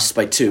we lost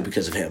by 2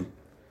 because of him.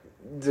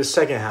 The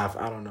second half,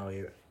 I don't know.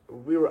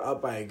 We were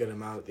up by a good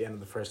amount at the end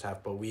of the first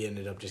half, but we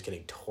ended up just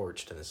getting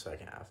torched in the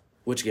second half.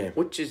 Which game?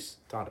 which is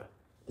Donda.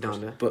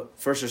 Donda But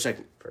first or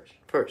second?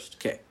 first.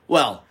 Okay.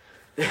 Well,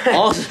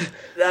 also,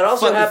 That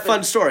also happened.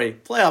 fun story.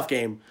 Playoff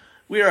game.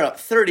 We are up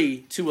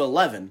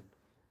 30-11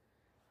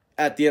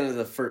 at the end of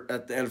the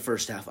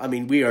first half. I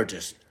mean, we are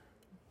just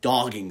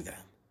dogging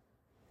them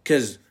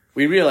because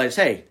we realized,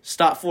 hey,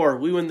 stop 4,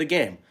 we win the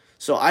game.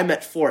 So I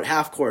met 4 at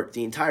half court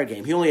the entire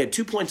game. He only had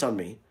 2 points on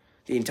me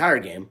the entire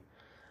game.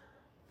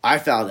 I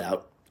fouled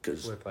out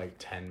because With like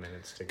 10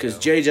 minutes to go.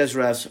 JJ's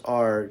refs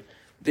are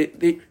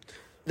they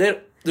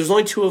there's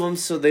only 2 of them,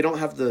 so they don't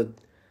have the.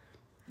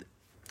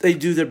 They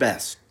do their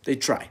best. They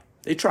try.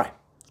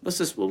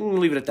 We'll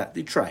leave it at that.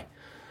 They try.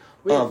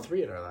 We had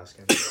 3 at our last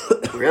game.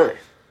 Really?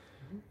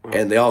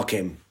 And they all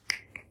came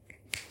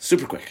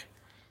super quick.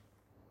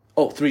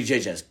 Oh, 3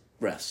 JJ's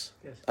refs.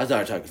 Yes. I thought I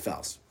was talking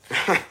fouls.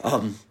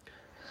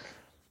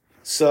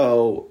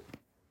 So,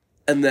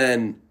 and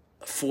then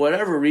for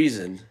whatever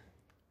reason,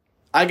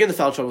 I get in the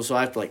foul trouble, so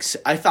I have to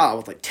I foul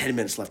out with 10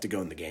 minutes left to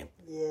go in the game.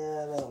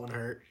 Yeah, that one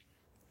hurt.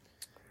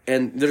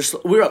 And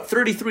we were up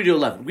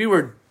 33-11. We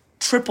were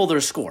triple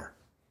their score.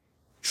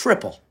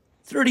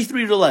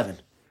 33-11.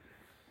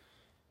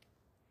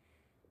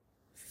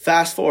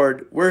 Fast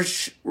forward, we're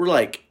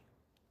like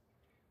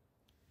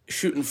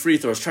shooting free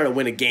throws, trying to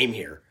win a game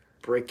here.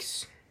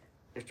 Bricks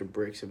after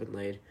bricks have been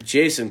laid.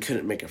 Jason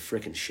couldn't make a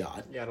freaking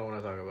shot. Yeah, I don't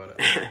want to talk about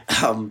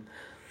it.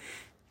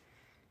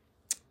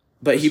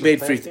 But he This made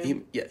was free. last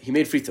game? He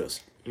made free throws.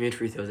 You made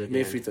free throws. At He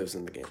made free throws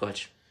in the game,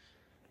 Clutch.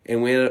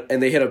 and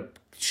they hit a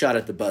shot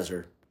at the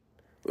buzzer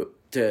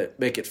to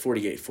make it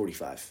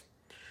 48-45.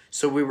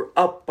 So we were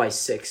up by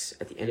 6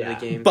 at the end Yeah. of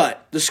the game.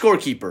 But the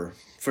scorekeeper,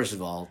 first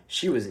of all,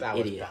 she was an That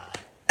was idiot.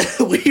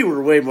 bad. we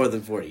were way more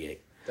than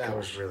 48. That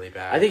was really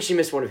bad. I think she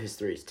missed one of his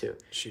threes too.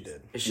 she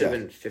did. It should have Yeah.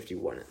 been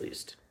 51 at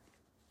least.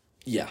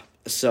 Yeah.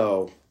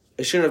 So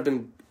it shouldn't have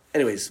been.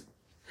 Anyways,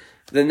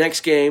 the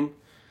next game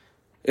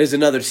is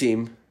another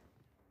team.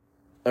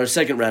 Our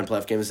second round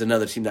playoff game is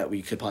another team that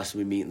we could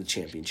possibly meet in the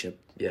championship.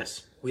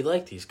 Yes. We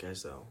like these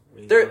guys, though.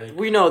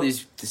 We know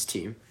this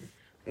team.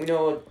 We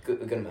know a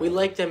good amount. We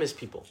like them as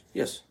people.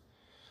 Yes.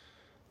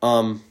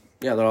 Yeah,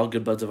 they're all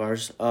good buds of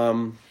ours.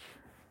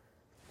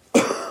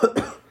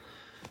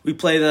 We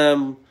play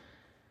them.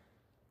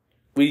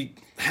 We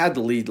had the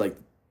lead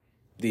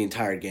the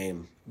entire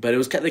game, but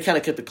they kind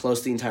of kept it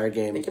close the entire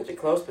game. They kept it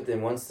close, but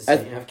then once the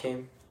second half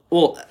came,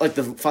 Well,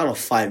 the final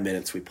 5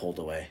 minutes we pulled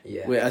away.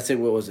 Yeah. Wait, I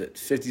think, what was it,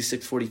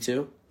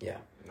 56-42? yeah,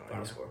 No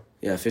final idea. score.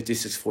 Yeah,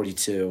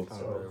 56-42. I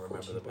don't really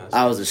remember the past.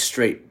 I was a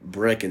straight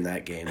brick in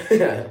that game.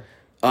 Yeah.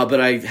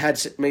 But I had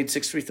made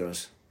 6 free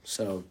throws,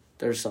 so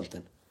there's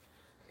something.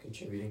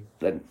 Contributing.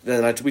 Then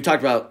we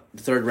talked about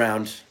the third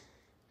round.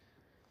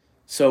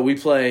 So we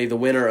play the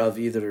winner of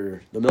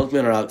either the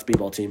Milkmen or Alex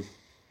B-ball team.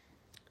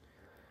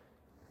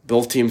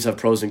 Both teams have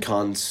pros and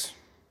cons.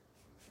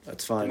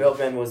 That's fine.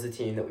 Milkman was the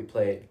team that we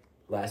played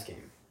last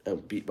game.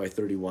 Beat by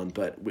 31,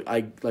 but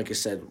like I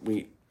said,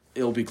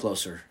 it'll be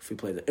closer if we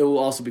play that. It will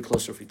also be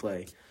closer if we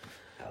play.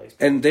 Alex.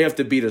 And they have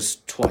to beat us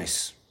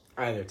twice.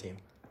 Either team.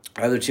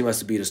 Either team has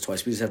to beat us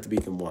twice. We just have to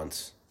beat them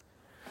once.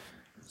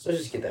 So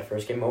let's just get that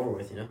first game over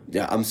with, you know?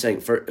 Yeah, I'm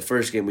saying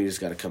first game we just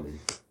got to come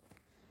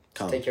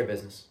Take care of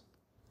business.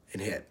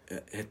 and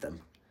hit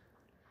them.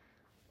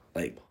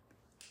 Like,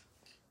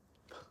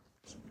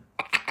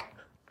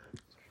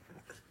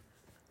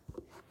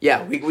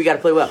 Yeah, we got to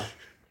play well.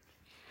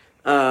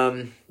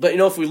 but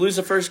if we lose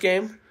the first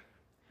game,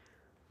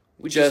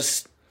 we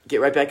just Get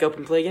right back up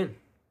and play again.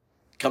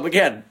 come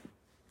again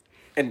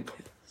and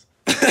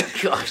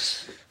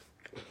Gosh.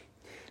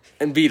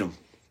 and beat them.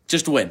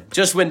 Just win,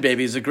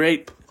 baby. It's a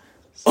great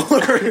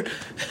owner.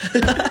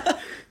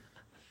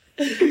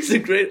 It's a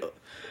great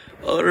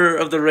owner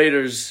of the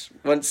Raiders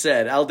once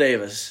said, Al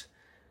Davis,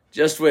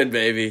 just win,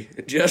 baby.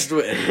 Just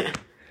win.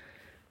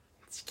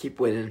 Let's keep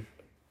winning.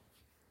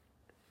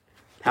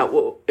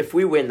 If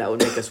we win, that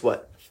would make us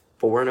what?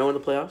 4-0 in the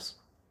playoffs?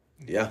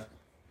 Yeah.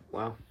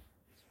 Wow.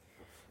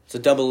 It's a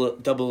double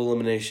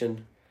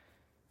elimination.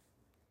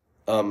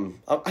 I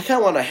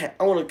kind of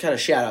want to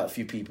shout out a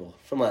few people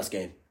from last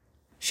game.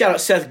 Shout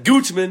out Seth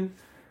Gutzman,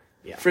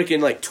 Yeah.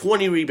 Freaking like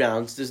 20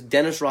 rebounds. There's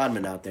Dennis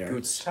Rodman out there.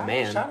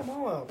 Man. Shout them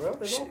all out, bro.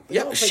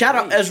 Yeah, shout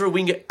out Ezra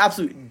Wingate.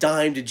 Absolute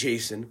dime to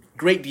Jason.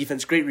 Great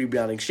defense, great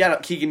rebounding. Shout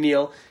out Keegan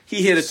Neal.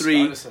 He hit a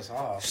three.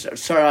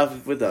 Start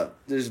off with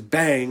this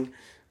bang.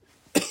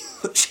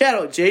 Shout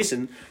out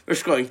Jason for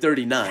scoring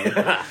 39.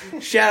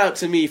 Shout out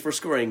to me for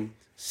scoring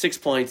 6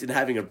 points and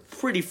having a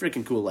pretty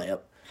freaking cool layup.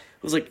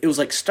 It was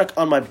like stuck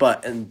on my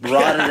butt and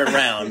brought it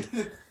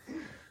around.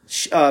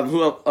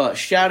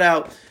 Shout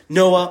out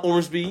Noah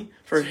Ormsby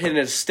for hitting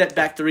a step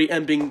back three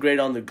and being great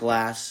on the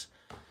glass.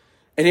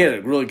 And he had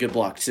a really good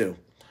block too.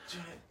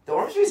 The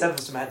Orange have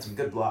had some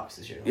good blocks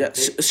this year. Yeah,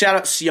 shout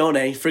out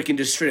Sione, freaking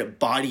just straight up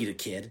bodied a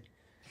kid.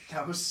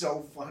 That was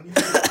so funny.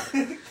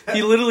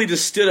 He literally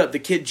just stood up, the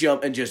kid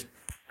jumped and just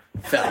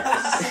fell.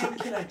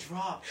 Can I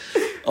drop?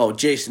 Oh,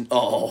 Jason.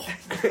 Oh.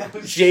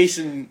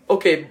 Jason.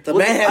 Okay, The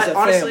man has a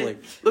honestly, family.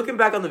 Looking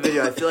back on the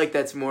video, I feel like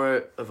that's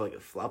more of like a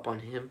flop on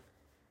him.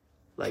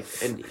 Like,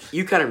 and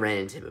you kind of ran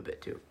into him a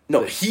bit too.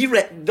 No,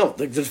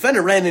 the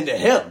defender ran into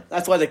him.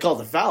 That's why they called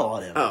the foul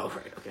on him. Oh,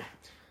 right, okay.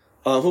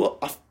 Who?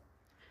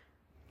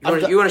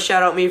 You want to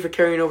shout out me for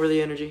carrying over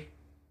the energy?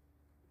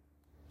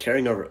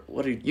 Carrying over.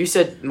 What are you? You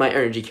said my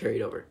energy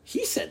carried over.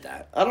 He said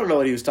that. I don't know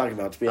what he was talking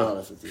about, to be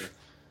honest with you.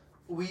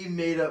 We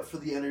made up for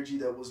the energy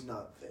that was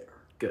not there.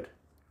 Good.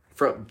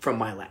 From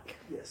my lack.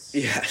 Yes.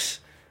 Yes.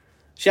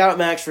 Shout out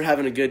Max for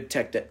having a good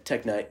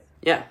tech night.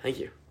 Yeah, thank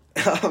you.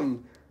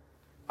 Um,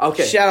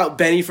 Okay. Shout out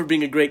Benny for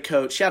being a great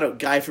coach. Shout out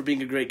Guy for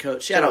being a great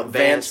coach. Shout out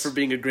Vance for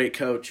being a great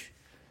coach.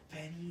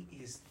 Benny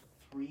is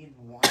 3-1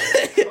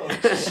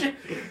 coach.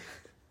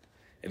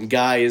 And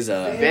Guy is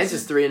Vance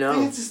is 3-0.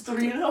 Vance is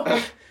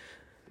 3-0.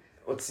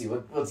 Let's see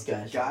what's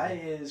Guy.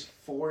 Guy is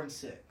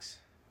 4-6.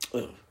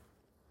 Ugh.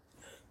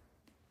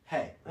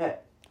 Hey,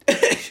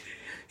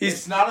 He's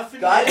it's not a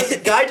finesse.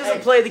 Guy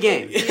doesn't play the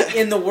game.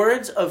 In the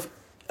words of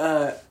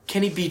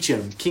Kenny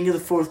Beecham, king of the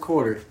fourth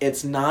quarter,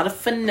 it's not a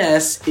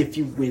finesse if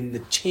you win the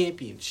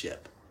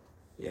championship.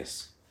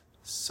 Yes.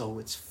 So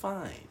it's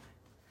fine.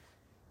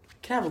 You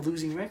can have a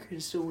losing record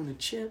and still win a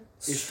chip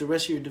if the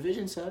rest of your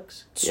division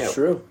sucks. Yeah.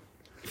 true.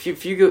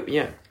 If you go,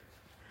 yeah.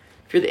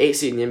 If you're the 8th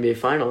seed in the NBA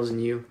Finals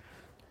and you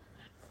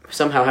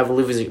somehow have a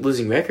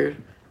losing record,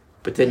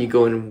 but then you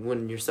go and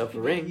win yourself a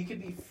You ring.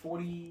 could be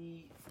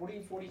 40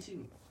 and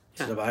 42.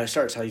 So the how it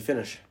starts, how you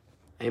finish.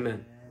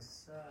 Amen.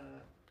 Yes,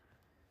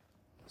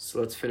 So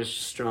let's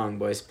finish strong,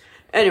 boys.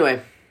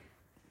 Anyway,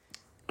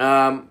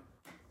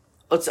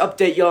 let's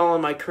update y'all on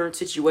my current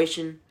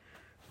situation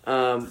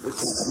with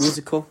the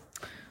musical.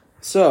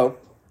 So,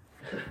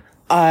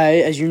 I,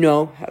 as you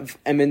know,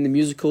 am in the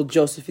musical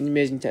Joseph and the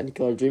Amazing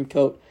Technicolor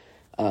Dreamcoat,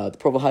 the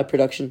Provo High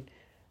production.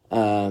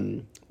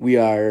 We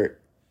are,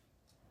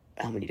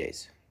 how many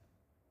days?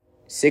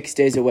 6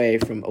 days away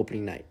from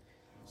opening night.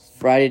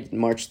 Friday,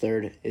 March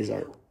 3rd is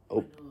our...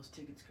 when do those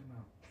tickets come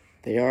out?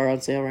 They are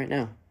on sale right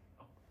now.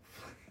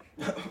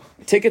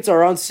 Tickets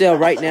are on sale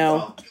right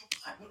now.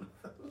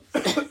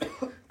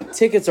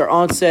 Tickets are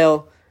on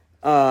sale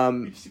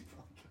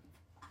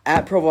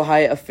at Provo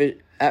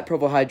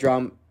High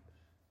Drama,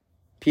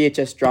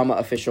 PHS Drama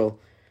Official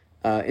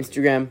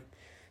Instagram.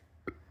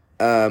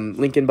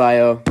 Link in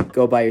bio.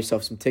 Go buy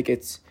yourself some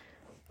tickets.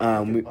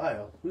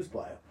 Bio? Who's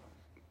bio?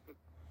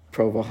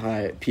 Provo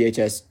High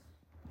PHS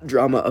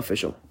Drama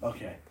Official.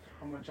 Okay.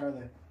 How much are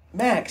they?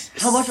 Max,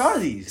 how much are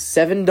these?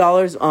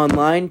 $7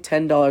 online,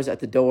 $10 at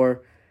the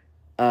door.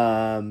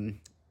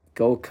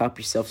 Go cop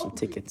yourself some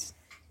tickets.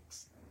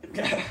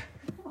 So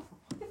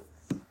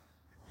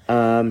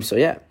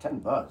yeah,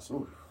 $10.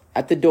 Ooh.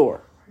 at the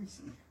door.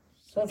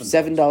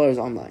 $7. $7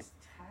 online.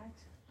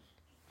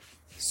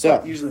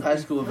 So Usually high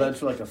school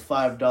events are like a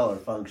 $5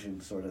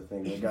 function sort of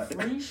thing. They got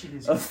Inflation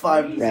is a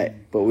 $5. crazy.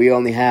 right, but we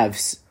only have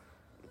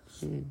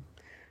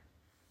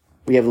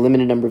we have a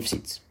limited number of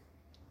seats.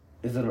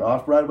 Is it an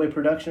off-Broadway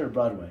production or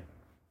Broadway?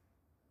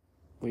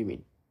 What do you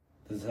mean?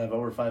 Does it have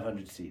over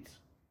 500 seats?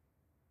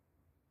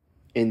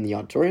 In the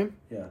auditorium?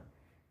 Yeah.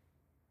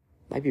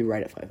 Might be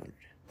right at 500.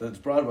 That's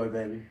Broadway,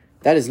 baby.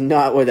 That is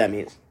not what that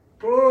means.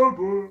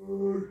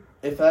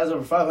 If it has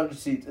over 500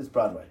 seats, it's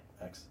Broadway.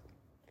 X.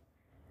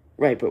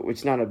 Right, but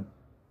it's not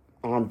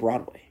on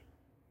Broadway.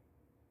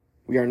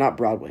 We are not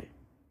Broadway.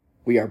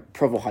 We are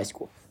Provo High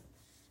School.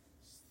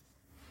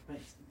 But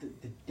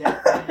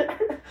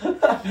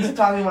he's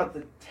talking about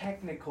the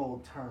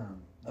technical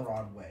term,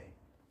 Broadway.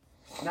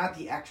 Not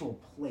the actual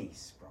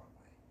place, Broadway.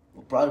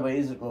 Well, Broadway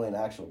isn't really an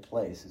actual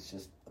place. It's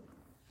just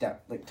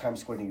like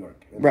Times Square, New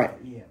York. Right.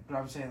 Yeah, but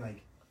I'm saying,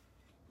 like,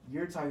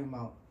 you're talking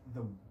about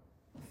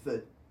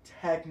the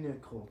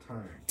technical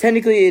term.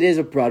 Technically, it is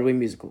a Broadway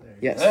musical.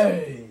 Yes.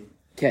 Hey!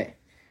 Okay.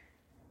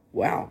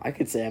 Wow, I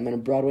could say I'm in a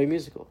Broadway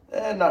musical.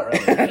 Not really.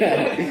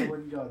 I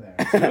wouldn't go there.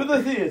 To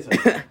the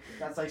theater.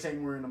 That's like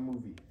saying we're in a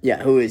movie.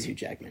 Yeah, who is Hugh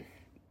Jackman?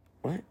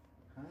 What?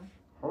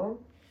 Huh?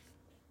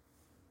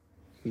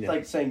 It's Yeah.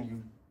 like saying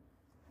you...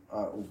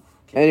 okay.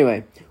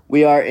 Anyway,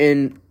 we are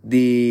in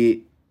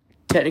the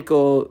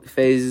technical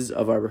phases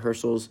of our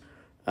rehearsals,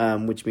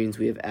 which means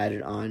we have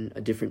added on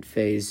a different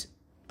phase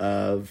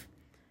of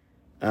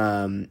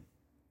time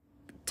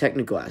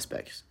technical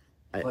aspects,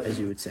 as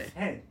you would say.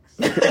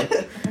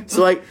 Thanks.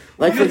 So like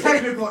The for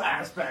technical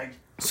aspect.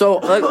 so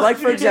like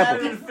for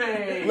example,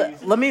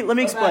 Let let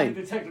me explain.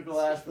 The technical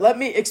aspect. Let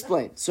me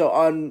explain. So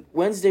on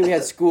Wednesday we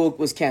had school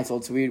was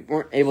canceled, so we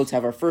weren't able to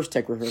have our first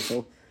tech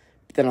rehearsal.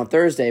 But then on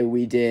Thursday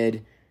we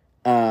did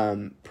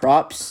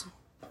props,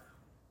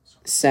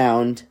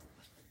 sound,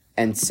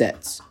 and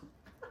sets,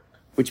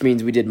 which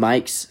means we did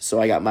mics.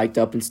 So I got mic'd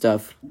up and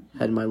stuff.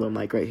 Had my little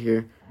mic right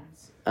here.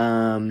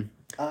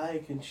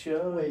 I can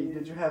show you.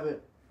 Did you have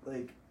it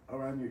like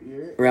around your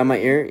ear? Around my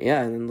ear,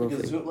 yeah, and then Like little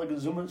a thing. zoom, like a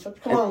zoom in.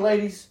 Come on,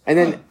 ladies. And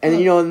then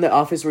you know in the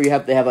office where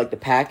they have like the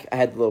pack. I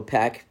had the little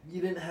pack.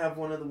 You didn't have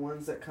one of the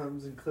ones that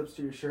comes and clips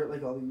to your shirt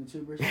like all the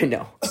YouTubers?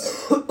 No.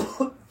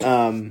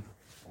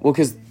 Well,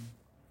 because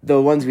the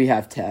ones we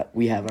have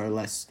are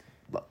less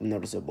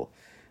noticeable.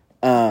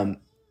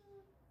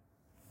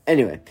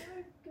 Anyway,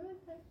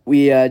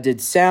 we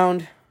did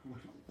sound.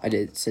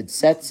 I said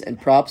sets and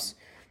props.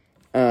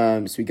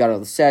 So we got all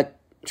the set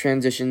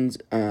transitions,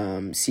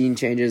 scene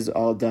changes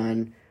all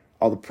done,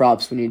 all the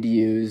props we need to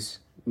use.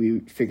 We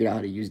figured out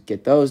how to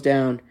get those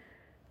down.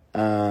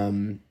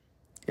 And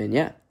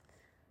yeah.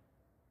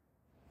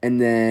 And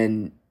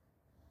then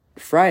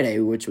Friday,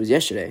 which was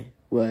yesterday,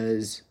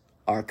 was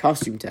our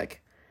costume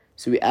tech.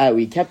 So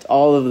we kept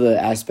all of the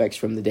aspects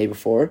from the day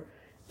before,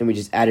 and we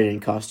just added in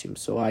costumes.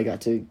 So I got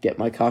to get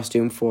my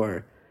costume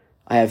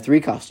I have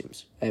 3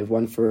 costumes. I have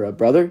one for a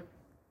brother,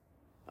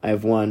 I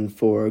have one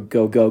for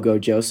Go Go Go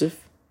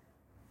Joseph,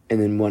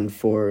 and then one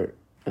for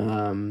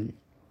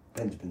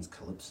Benjamin's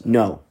Calypso.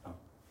 No.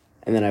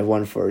 And then I have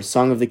one for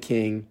Song of the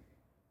King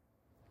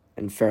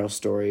and Pharaoh's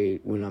Story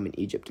when I'm in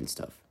Egypt and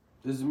stuff.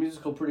 Is the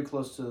musical pretty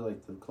close to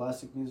like the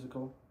classic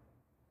musical?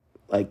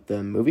 Like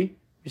the movie,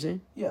 you're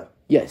saying? Yeah.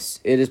 Yes,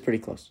 it is pretty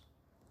close.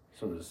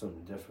 So there's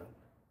something different.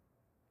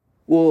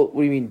 Well,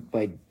 what do you mean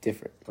by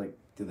different? Like,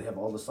 do they have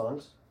all the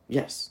songs?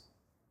 Yes.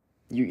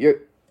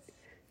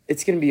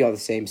 It's going to be all the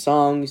same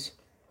songs,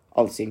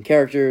 all the same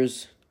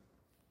characters.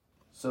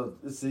 So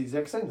it's the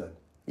exact same then.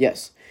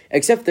 Yes.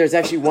 Except there's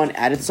actually one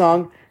added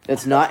song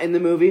that's not in the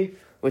movie,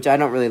 which I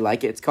don't really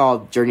like it. It's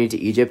called Journey to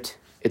Egypt.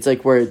 It's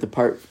like where the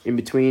part in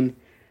between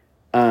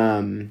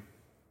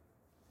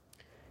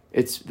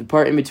it's the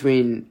part in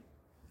between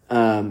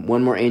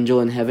One More Angel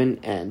in Heaven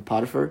and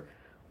Potiphar,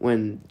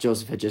 when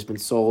Joseph had just been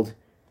sold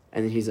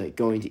and then he's like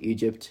going to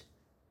Egypt.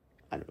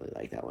 I don't really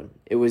like that one.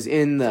 It was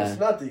in the So it's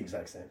not the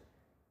exact same.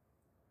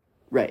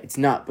 Right, it's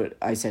not, but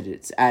I said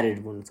it's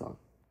added one song.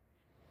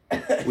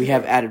 We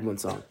have added one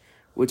song,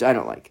 which I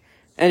don't like.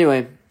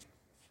 Anyway,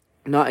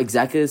 not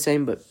exactly the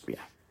same, but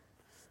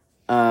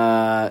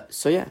yeah.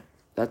 So yeah,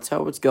 that's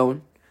how it's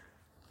going.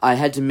 I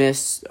had to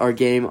miss our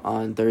game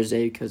on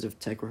Thursday because of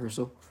tech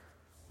rehearsal,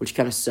 which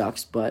kind of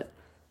sucks, but...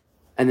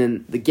 And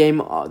then the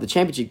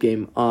championship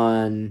game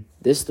on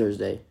this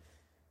Thursday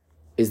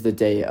is the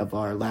day of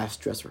our last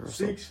dress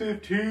rehearsal.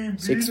 6:15.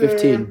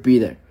 6:15, be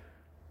there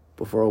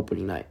before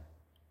opening night.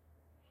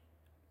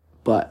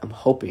 But I'm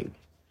hoping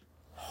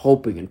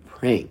and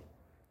praying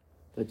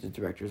that the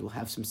directors will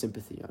have some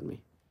sympathy on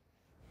me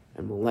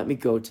and will let me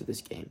go to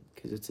this game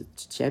because it's a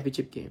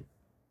championship game.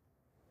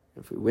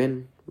 If we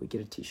win, we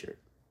get a T-shirt.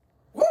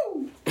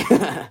 Woo! I've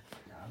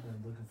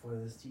been looking for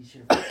this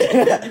T-shirt.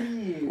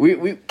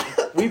 we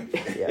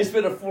It's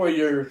been a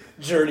 4-year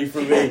journey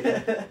for me.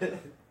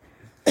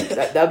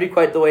 that'd be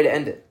quite the way to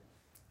end it.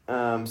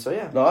 So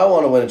yeah, No, I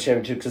want to win a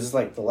championship because it's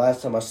like the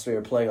last time us 3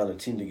 were playing on a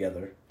team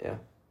together. yeah,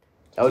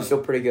 that would feel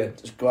pretty good.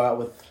 Just go out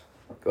with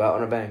Go out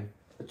on a bang.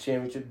 a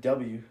championship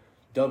W.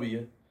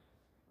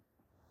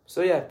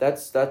 So yeah,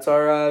 that's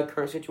our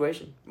current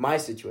situation. My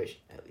situation,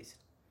 at least.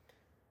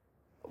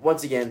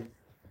 Once again,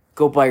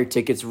 go buy your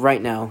tickets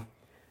right now.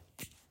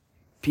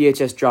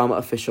 PHS Drama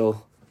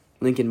Official,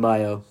 link in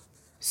bio.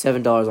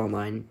 $7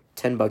 online,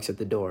 $10 at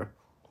the door.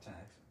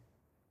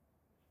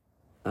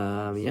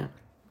 Yeah.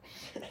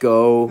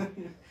 Go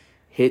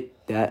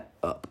hit that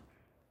up.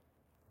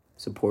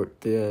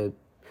 Support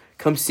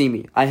come see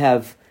me. I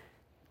have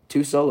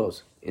 2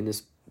 solos in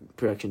this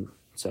production,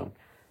 so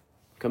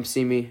come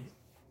see me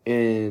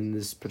in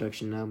this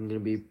production.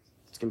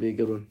 It's gonna be a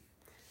good one.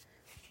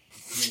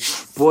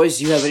 Boys,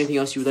 do you have anything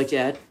else you would like to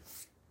add?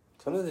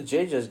 Come to the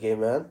JJ's game,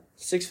 man.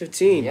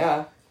 6:15.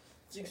 Yeah.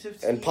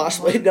 6:15. And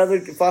possibly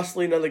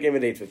another game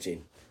at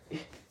 8:15.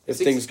 If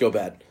things go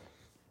bad.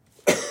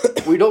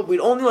 We'd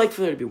only like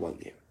for there to be one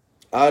game.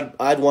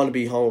 I'd want to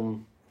be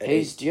home. At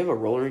Hayes, do you have a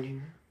roller in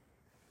here?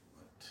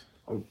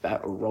 A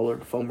roller,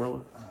 foam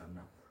roller?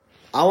 No.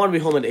 I want to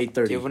be home at 8:30.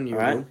 Do you have one in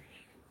your all right? room?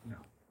 No.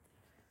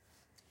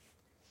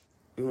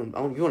 You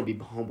want to be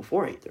home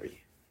before 8:30.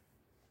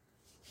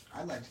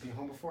 I'd like to be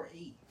home before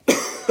 8.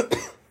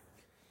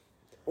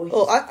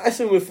 Well, I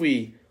assume if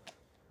we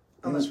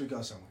Unless we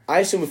go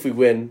somewhere.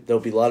 win,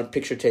 there'll be a lot of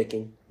picture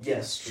taking,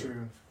 Yes,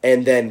 True.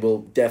 and then we'll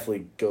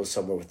definitely go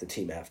somewhere with the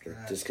team after,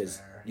 That's just because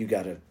fair. you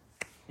gotta.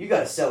 You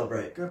gotta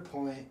celebrate. Good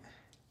point.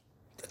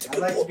 That's a I'd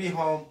good like point. to be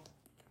home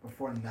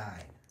before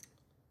 9.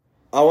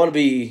 I want to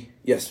be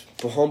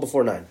home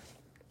before 9.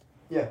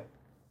 Yeah.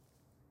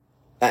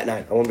 At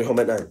 9, I want to be home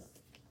at 9.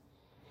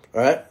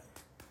 All right?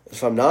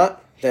 If I'm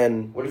not,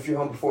 then What if you're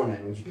home before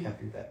 9? Would you be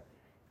happy with that?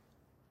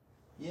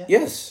 Yeah.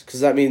 yes, because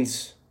that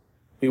means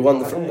we won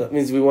the Okay. that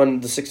means we won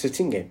the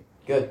 6-15 game.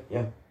 Good,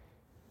 yeah.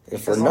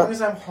 If we're As long not,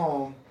 as I'm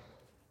home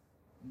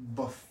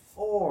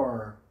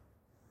before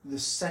the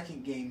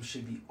second game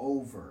should be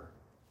over,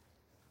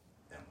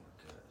 then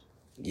we're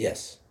good.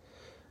 yes.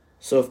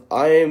 So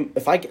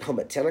if I get home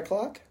at 10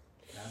 o'clock,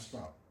 That's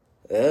about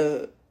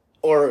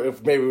or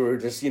if maybe we're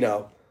just hanging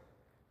out.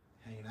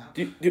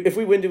 if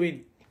we win, do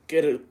we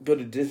go to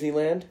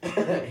Disneyland?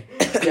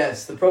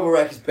 Yes, the Provo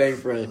Rec is paying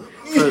for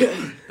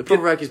the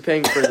Provo Rec is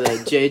paying for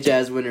the J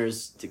Jazz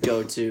winners to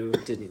go to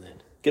Disneyland.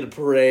 Get a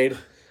parade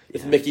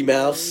with Mickey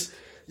Mouse.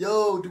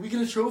 Yo, do we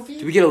get a trophy?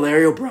 Do we get a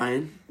Larry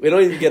O'Brien? We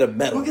don't even get a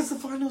medal. Who gets the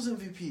finals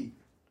MVP?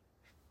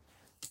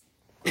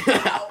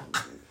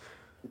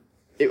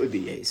 It would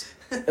be Ace.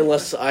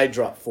 Unless I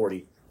drop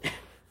 40.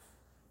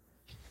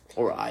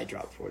 Or I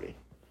drop 40.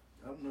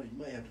 I don't know. You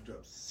might have to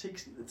drop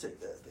 60 to take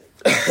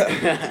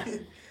that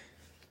thing.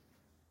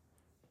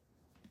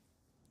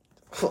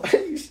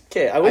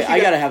 Okay, I I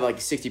gotta have like a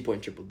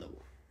 60-point triple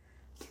double.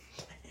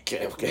 Okay,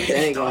 That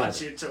okay. ain't gonna happen.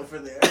 Shit over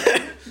there.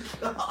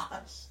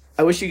 Gosh.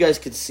 I wish you guys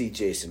could see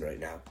Jason right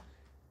now.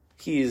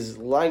 He's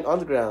lying on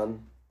the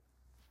ground,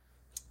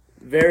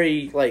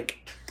 very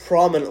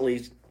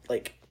prominently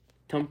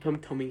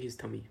Tumming his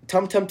tummy.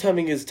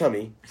 tumming his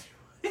tummy.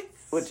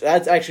 Which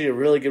that's actually a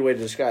really good way to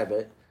describe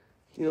it.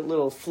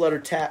 Little flutter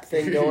tap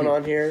thing going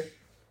on here.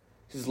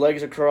 His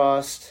legs are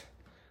crossed,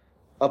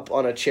 up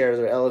on a chair.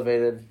 They're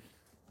elevated.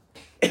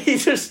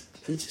 He's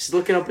just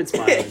looking up and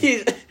smiling.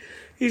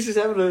 he's just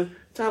having the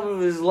time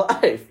of his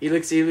life. He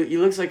looks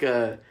like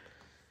a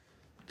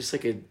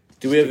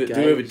Do we have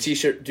a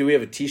t-shirt? Do we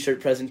have a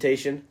t-shirt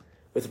presentation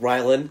with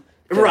Rylan?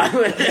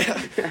 Rylan,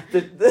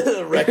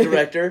 the rec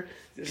director.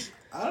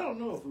 I don't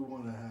know if we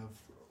want to have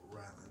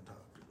Rylan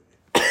talk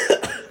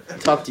to me.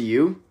 talk to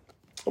you.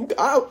 I'm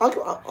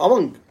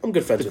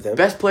good friends with him.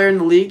 Best player in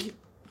the league.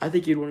 I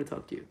think you'd want to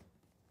talk to you.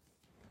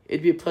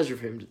 It'd be a pleasure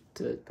for him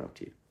to talk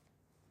to you.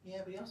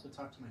 Yeah, but he also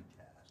talked to my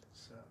dad,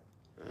 so...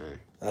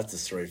 That's the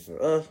story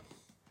for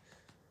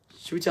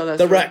Should we tell that?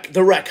 the story?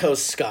 the rec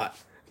host Scott.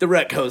 The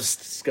rec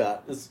host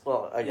Scott.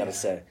 Well, I gotta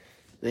say,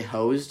 They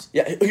hosed.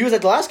 yeah, he was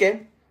at the last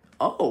game.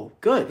 Oh,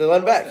 good. They let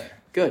him back.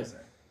 Good.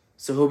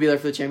 So he'll be there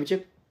for the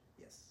championship.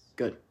 Yes,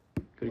 Good.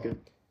 Good.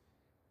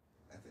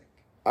 I think.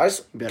 I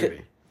just Better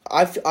be.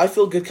 I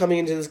feel good coming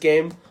into this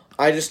game.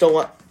 I just don't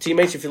want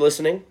teammates. If you're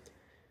listening,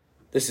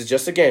 this is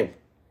just a game.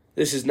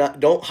 This is not.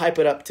 Don't hype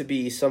it up to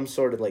be some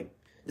sort of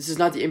This is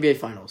not the NBA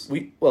Finals.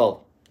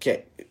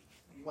 Okay.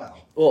 Well,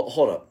 Well,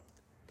 hold up.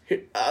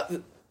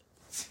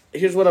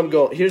 Here's what I'm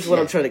going. Here's what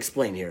I'm trying to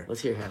explain here.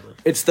 Let's hear Hadley.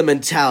 It's the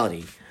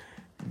mentality.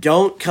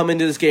 Don't come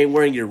into this game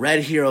wearing your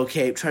red hero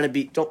cape, trying to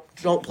be.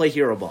 Don't play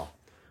hero ball.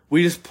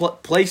 We just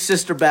play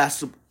sister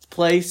basketball.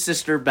 Play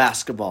sister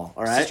basketball.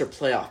 All right. Sister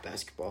playoff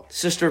basketball.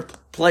 Sister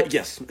play.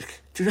 Yes.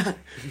 Do not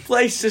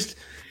play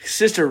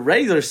sister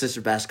regular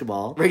sister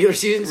basketball. Regular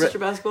season sister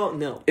basketball?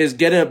 No. Is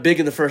getting up big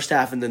in the first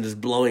half and then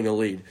just blowing a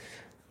lead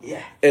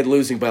Yeah. and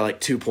losing by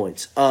 2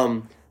 points.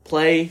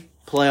 Play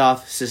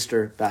playoff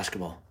sister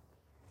basketball.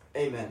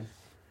 Amen.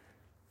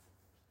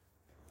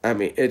 I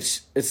mean,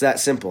 it's that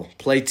simple.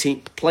 Play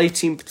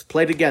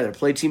together.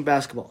 Play team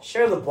basketball.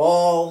 Share the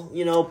ball.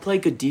 Play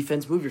good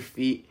defense. Move your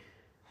feet.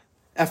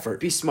 Effort.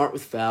 Be smart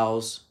with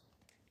fouls.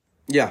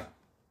 Yeah.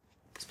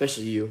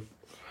 Especially you.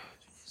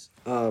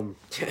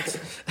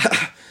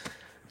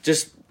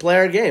 Just play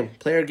our game.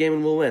 Play our game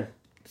and we'll win.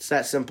 It's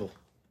that simple.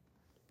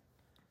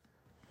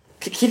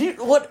 Can you?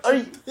 What are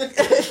you?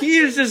 He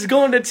is just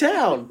going to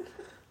town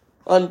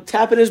on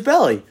tapping his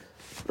belly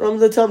from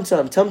the tum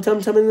tum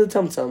in the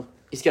tum tum.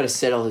 He's got to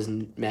settle his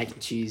mac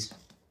and cheese.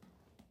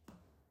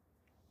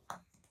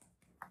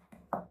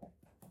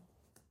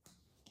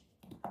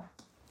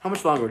 How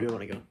much longer do you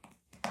want to go?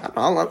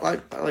 I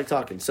like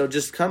talking. So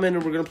just come in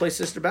and we're gonna play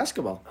sister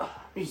basketball. Let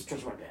me just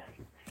stretch my back.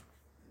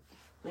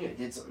 I think I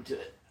did something to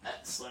it.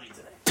 That's slutty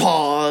today.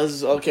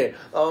 Pause. Okay.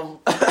 I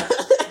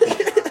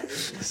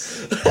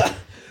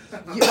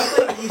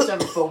thought you used to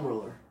have a foam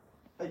roller.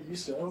 I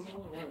used to.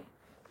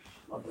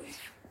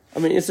 I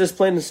mean, it's just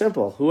plain and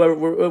simple.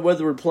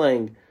 Whether we're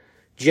playing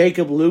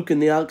Jacob Luke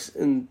and the Alex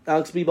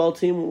B-ball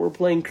team, or we're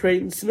playing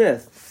Creighton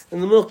Smith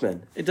and the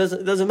Milkmen, it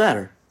doesn't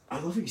matter. I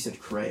love how you said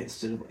Cray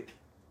instead of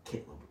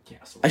Caitlin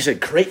Castle. I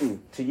said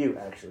Creighton to you,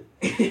 actually.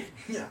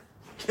 Yeah.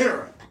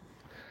 Kara.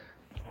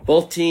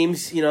 Both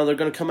teams, they're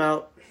going to come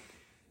out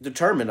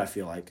determined, I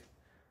feel like.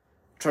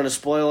 Trying to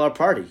spoil our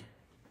party.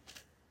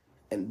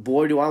 And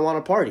boy, do I want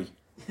a party.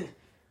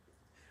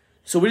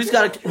 So we just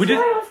got to... We did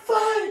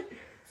fight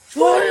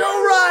for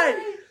your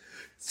right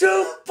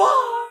to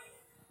fight.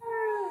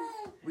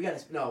 We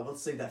gotta... No,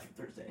 let's save that for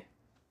Thursday.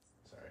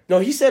 Sorry. No,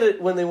 he said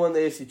it when they won the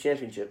AFC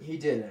Championship. He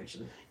did,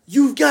 actually.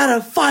 You've got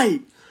to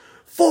fight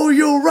for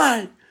your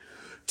right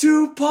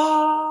to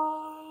party.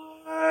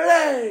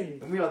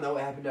 And we all know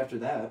what happened after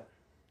that.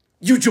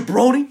 You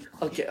jabroni.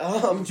 Okay,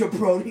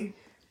 Jabroni.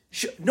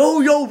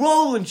 know your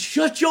role and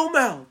shut your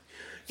mouth.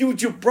 You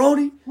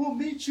jabroni. We'll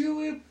meet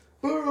you in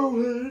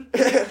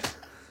Burrowhead.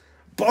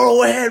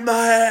 Burrowhead,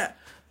 my ass.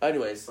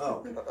 Anyways,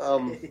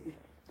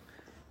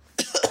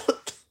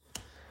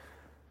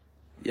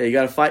 yeah, you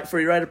gotta fight for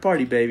your right to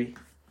party, baby.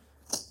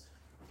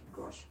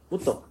 Gosh.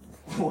 What the?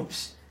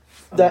 Whoops.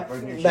 That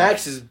Burning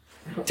Max is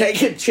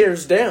taking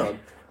chairs down.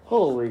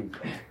 Holy.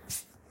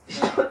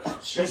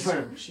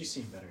 She's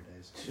seen better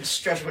days.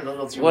 Stretch went a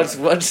little too Once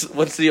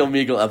much. the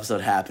Omegle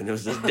episode happened, it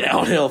was just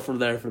downhill from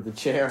there for the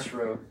chair.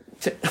 True.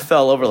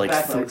 Fell over like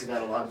Back legs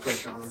got a lot of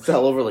pressure on them.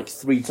 fell over like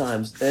 3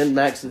 times, and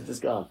Max is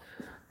just gone.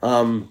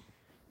 Trying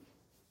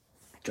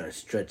to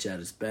stretch out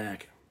his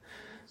back.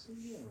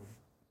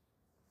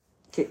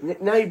 Okay,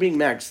 now you're being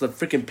Max, the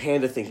freaking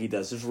panda thing he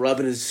does, just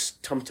rubbing his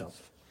tum-tum.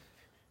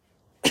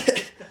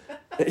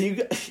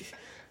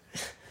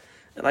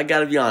 And I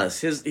gotta be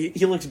honest,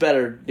 he looks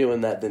better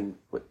doing that than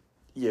what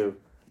you.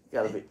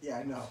 Gotta be. Yeah,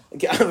 I know.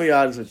 Gotta be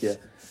honest with you.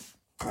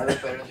 I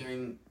look better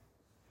doing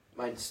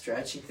my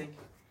stretching thing.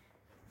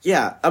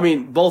 Yeah, I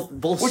mean both.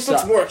 Which suck.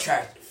 looks more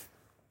attractive?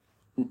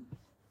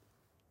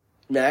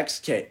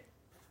 Max, okay,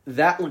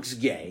 that looks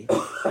gay,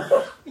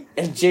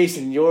 and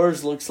Jason,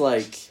 yours looks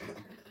like.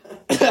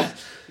 Can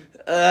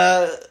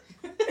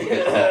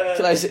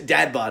I say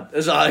dad bod?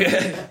 That's all.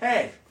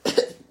 Hey.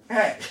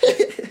 I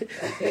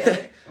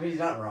mean, he's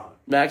not wrong.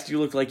 Max, you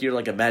look like you're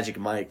like a Magic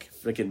Mike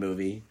freaking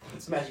movie.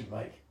 It's Magic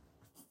Mike.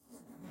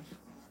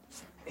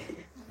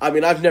 I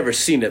mean, I've never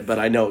seen it, but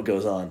I know it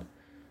goes on.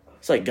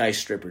 It's like guy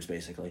strippers,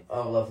 basically.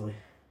 Oh, lovely.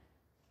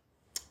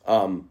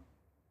 I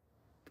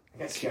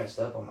got scratched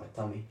up on my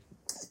tummy.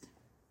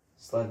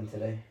 Sledding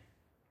today.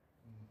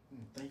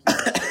 Thank you.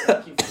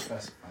 Thank you for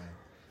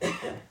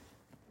specifying.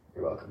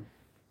 You're welcome.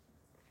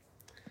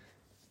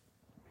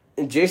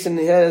 And Jason,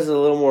 he has a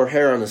little more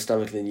hair on his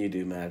stomach than you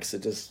do, Max.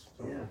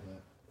 Yeah.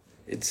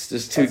 It's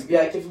just too.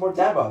 Yeah, it gives more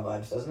dad bod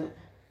vibes, doesn't it?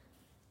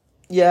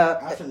 Yeah,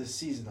 After this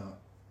season,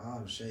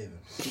 I'm shaving.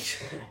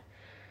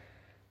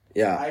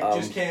 yeah. I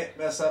just can't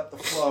mess up the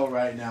flow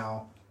right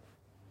now.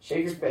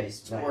 Shave your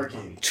face. It's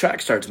working.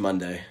 Track starts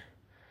Monday.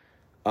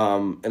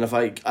 And if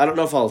I don't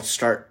know if I'll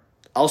start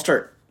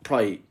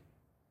probably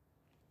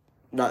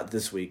not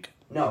this week.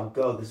 No,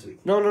 go this week.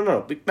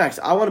 No. Max,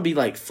 I want to be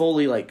like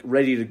fully like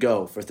ready to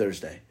go for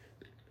Thursday.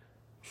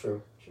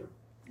 True.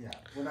 Yeah,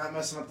 we're not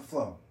messing up the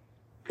flow.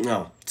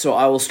 No. So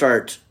I will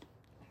start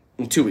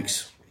in 2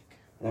 weeks.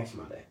 Next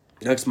Monday.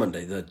 Next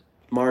Monday, the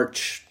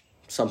March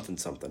something.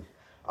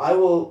 I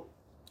will.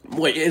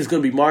 Wait, it's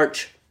going to be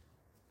March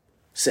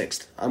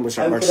 6th. I'm going to I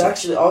start March could 6th.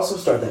 actually also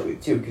start that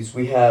week too, because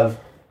we have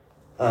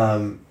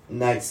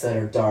nights that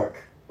are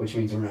dark, which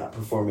means we're not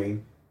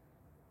performing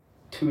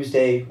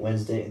Tuesday,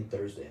 Wednesday, and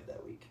Thursday of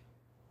that week.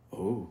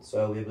 Oh. So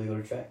I'll be able to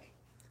go to track.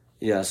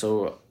 Yeah,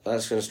 so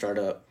that's going to start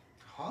up.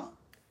 Huh?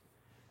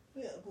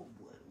 Yeah,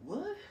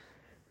 what?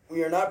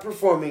 We are not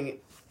performing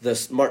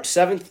This March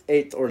 7th,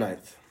 8th, or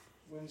 9th.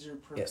 When's your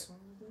Yes.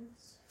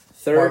 performance?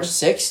 3rd. March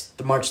 6th,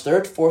 the March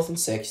 3rd, 4th, and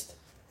 6th.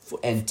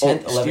 And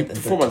 10th, 11th, you and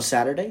perform 13th. on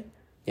Saturday?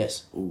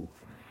 Yes. Ooh.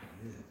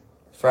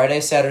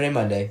 Friday, Saturday,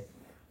 Monday.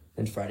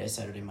 And Friday,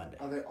 Saturday, Monday.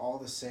 Are they all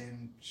the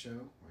same show?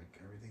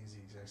 Like everything's the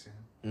exact same?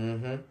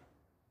 Mm-hmm.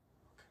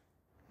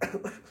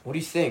 What do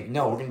you think?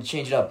 No, we're going to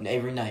change it up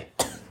every night.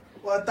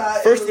 Well, I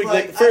thought First it week, was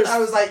like, first- I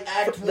was like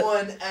Act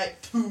 1,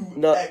 Act 2,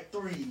 No. Act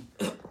 3.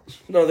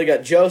 No, they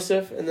got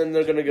Joseph, and then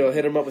they're going to go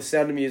hit him up with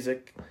Sound of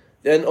Music.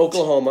 Then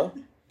Oklahoma.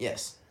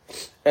 Yes.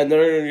 And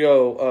they're going to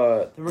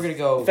go Then we're going to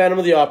go Phantom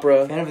of the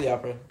Opera, Phantom of the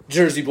Opera,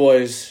 Jersey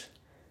Boys,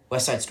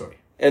 West Side Story.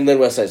 and then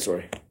West Side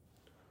Story.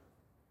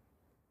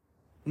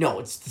 No,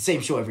 it's the same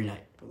show every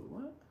night.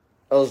 What?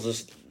 I was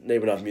just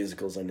naming off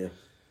musicals I knew.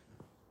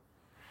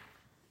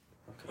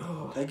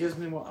 That gives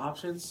me more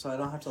options, so I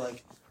don't have to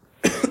like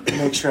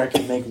make sure I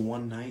can make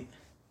one night.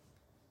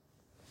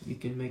 You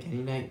can make any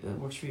night that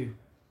works for you.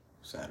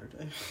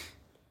 Saturday.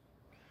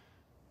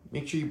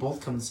 Make sure you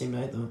both come the same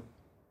night, though.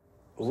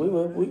 We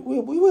will.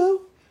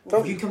 You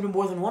can come to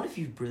more than one if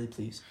you really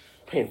please.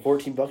 Paying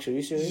 $14, are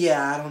you serious?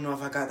 Yeah, I don't know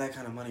if I got that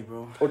kind of money,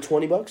 bro. Or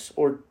 $20?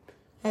 Or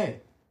Hey,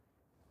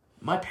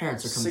 my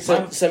parents are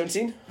coming.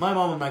 17? My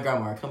mom and my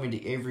grandma are coming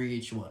to every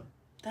each one.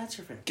 That's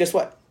your favorite. Guess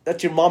what?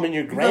 That's your mom and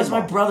your grandma. That's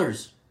my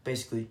brothers,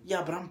 basically.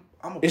 Yeah, but I'm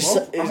a Is-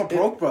 broke. I'm a is-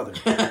 broke brother.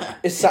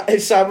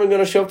 Is Simon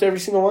going to show up to every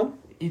single one?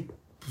 You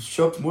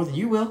show up to more than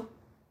you will.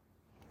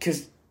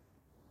 Because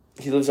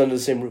he lives under the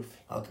same roof.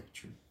 Okay,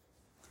 true.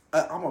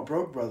 I'm a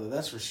broke brother.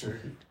 That's for sure.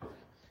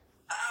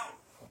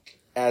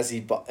 As he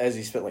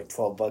spent like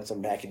 $12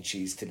 on mac and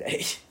cheese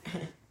today.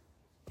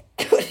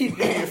 What do you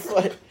do your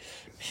foot?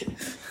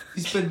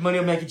 You spend money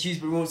on mac and cheese,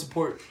 but we won't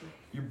support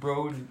your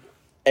bro. And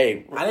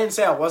Hey, I didn't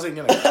say I wasn't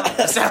gonna come.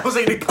 I said I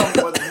wasn't gonna come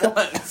more than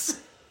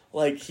once.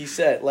 like he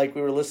said, like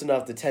we were listening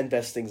off the 10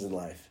 best things in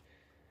life.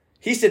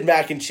 He said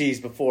mac and cheese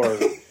before.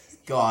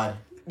 God.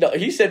 No,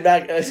 he said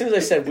mac. As soon as I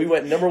said we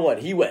went number one,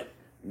 he went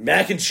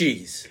mac and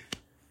cheese.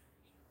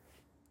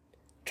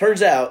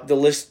 Turns out the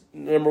list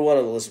number one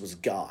on the list was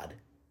God.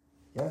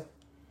 Yeah.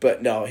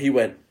 But no, he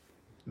went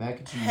Mac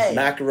and cheese. Hey.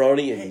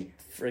 macaroni and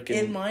freaking.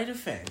 In my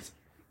defense,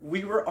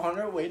 We were on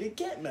our way to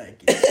get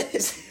Nike.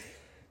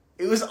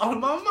 It was on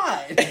my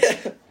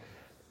mind.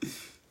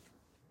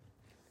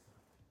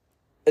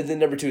 And then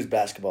number 2 is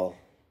basketball.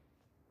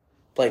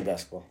 Playing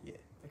basketball. Yeah.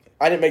 Okay.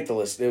 I didn't make the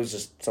list. It was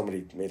just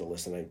somebody made a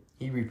list, and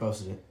He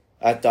reposted it.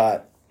 I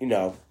thought,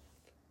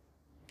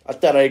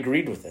 I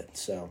agreed with it.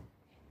 So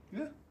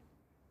Yeah.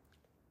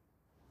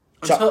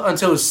 Cho-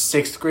 Until it was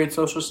 6th grade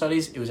social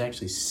studies, it was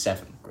actually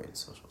 7th grade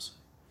social studies.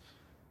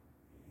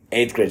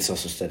 8th grade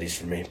social studies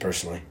for me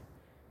personally.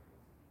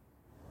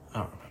 I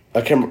don't remember.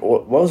 I can't remember,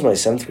 what was my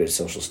 7th grade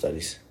social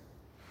studies?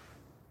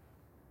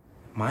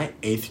 My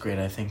 8th grade,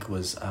 I think,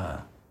 was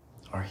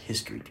our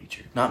history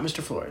teacher, not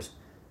Mr. Flores,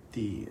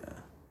 the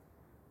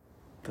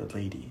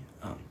lady.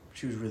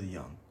 She was really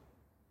young.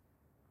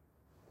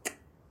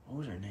 What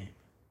was her name?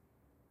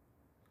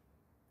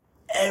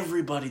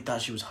 Everybody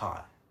thought she was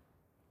hot.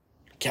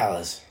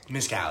 Callis.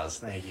 Miss Callis,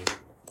 thank you.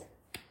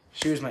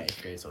 She was my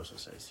 8th grade social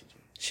studies teacher.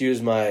 She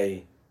was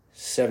my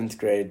 7th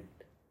grade.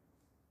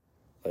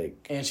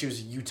 And she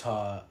was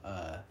Utah.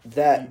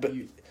 But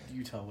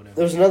Utah, whatever.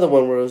 there was another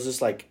one where it was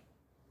just like,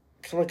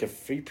 kind of like a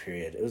free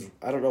period. It was,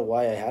 I don't know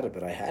why I had it,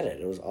 but I had it.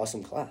 It was an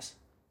awesome class.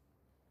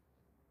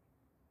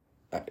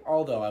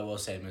 Although I will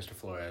say, Mr.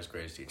 Flores,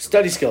 greatest teacher.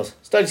 Study skills.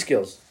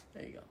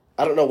 There you go.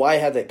 I don't know why I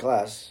had that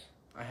class.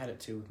 I had it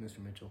too with Mr.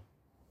 Mitchell.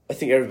 I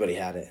think everybody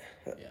had it.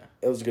 Yeah.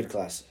 It was a good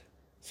class.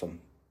 Some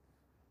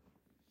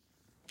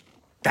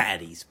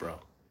baddies, bro.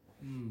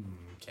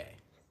 Okay.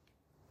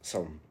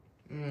 Some.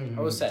 I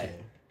will say,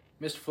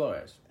 Mr.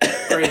 Flores,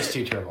 greatest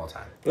teacher of all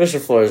time. Mr.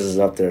 Flores is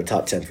up there,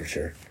 top 10 for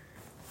sure.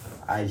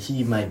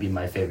 He might be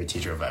my favorite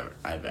teacher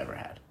I've ever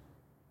had.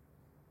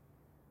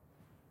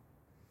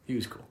 He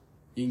was cool.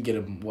 You can get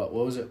him, what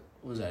was it?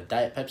 What was that,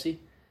 Diet Pepsi?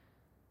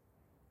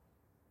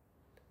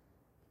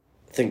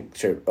 I think,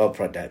 sure,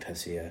 probably Diet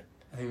Pepsi, yeah.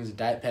 I think it was a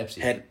Diet Pepsi.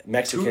 Had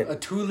Mexican. A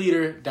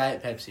 2-liter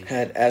Diet Pepsi.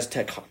 Had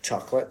Aztec hot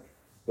chocolate,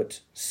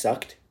 which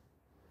sucked.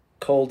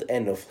 Cold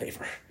and no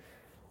flavor.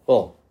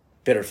 Well,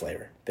 bitter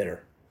flavor.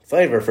 Bitter.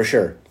 Flavor for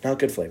sure. Not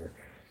good flavor.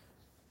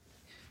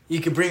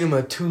 You could bring him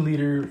a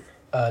 2-liter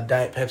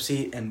Diet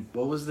Pepsi, and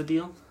what was the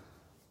deal?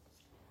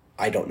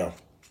 I don't know.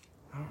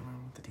 I don't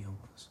remember what the deal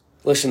was.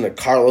 Listen to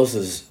Carlos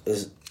is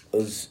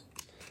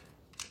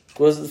what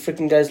was the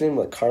freaking guy's name?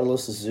 Like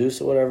Carlos Zeus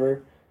or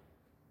whatever?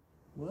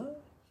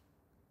 What?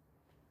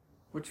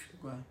 Which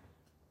guy?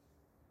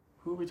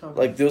 Who are we talking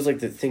Like, about? there was like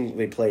the thing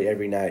they play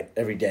every night,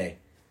 every day.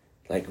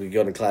 Like, we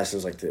go to class, it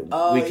was like the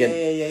Oh, weekend.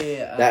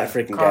 yeah. That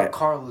freaking guy.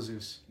 Carl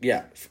Zeus.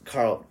 Yeah,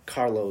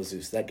 Carlos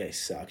Zeus. That guy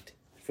sucked.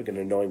 Freaking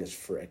annoying as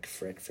frick.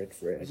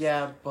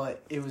 Yeah,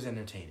 but it was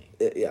entertaining.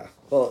 Yeah.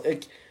 Well,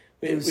 It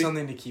was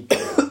something to keep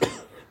going.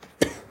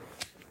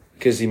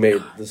 because he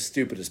made the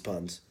stupidest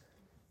puns.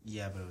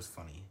 Yeah, but it was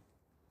funny.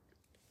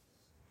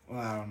 Well,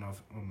 I don't know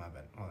if... Oh, my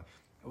bad. Hold on.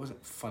 It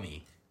wasn't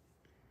funny.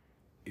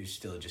 It was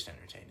still just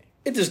entertaining.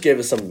 It just gave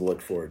us something to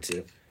look forward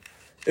to.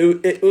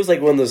 It was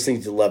like one of those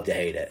things you love to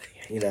hate it,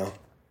 you know?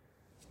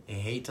 You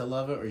hate to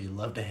love it or you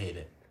love to hate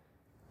it.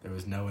 There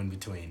was no in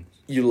between.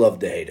 You love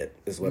to hate it,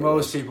 is what it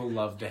Most was. people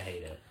love to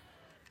hate it.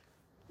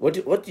 What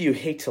do you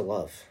hate to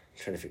love? I'm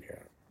trying to figure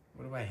out.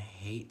 What do I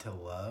hate to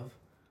love?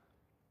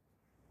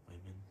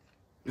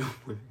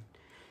 Women.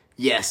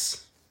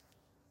 Yes.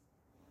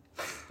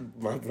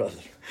 My brother.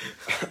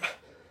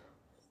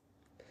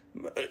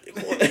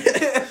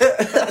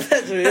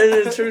 That's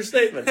a true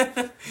statement.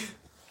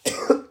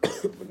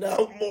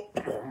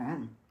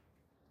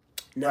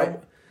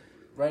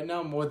 Right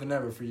now, more than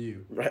ever for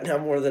you. Right now,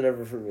 more than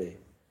ever for me.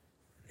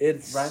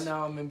 It's Right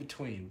now, I'm in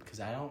between because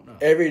I don't know.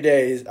 every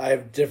day I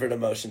have different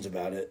emotions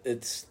about it.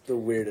 It's the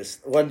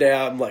weirdest. One day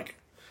I'm like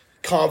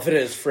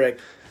confident as frick.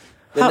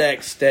 The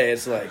next day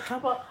it's like How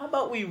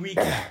about we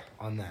recap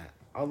on that?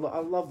 Our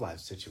love life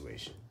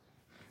situation.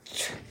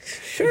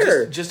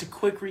 sure. Just a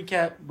quick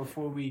recap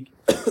before we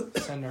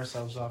send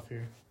ourselves off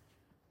here.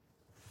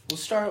 We'll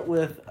start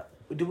with.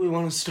 Do we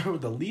want to start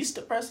with the least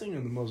depressing or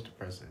the most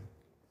depressing?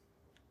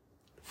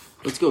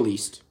 Let's go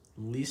least.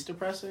 Least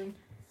depressing?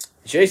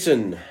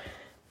 Jason,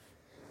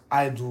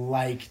 I'd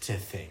like to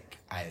think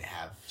I'd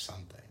have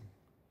something.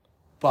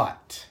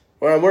 But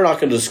we're not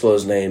going to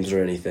disclose names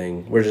or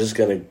anything. We're just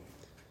going to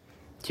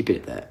Keep it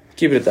at that.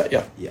 keep it at that.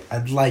 Yeah. yeah,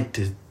 I'd like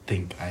to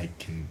think I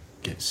can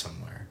get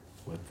somewhere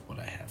with what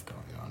I have going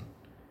on.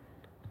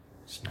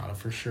 It's not a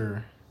for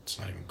sure. It's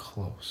not even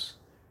close.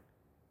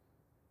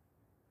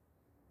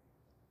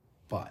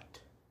 But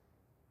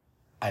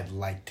I'd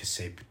like to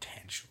say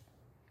potential.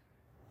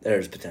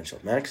 There's potential.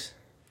 Max?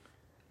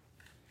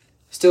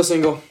 Still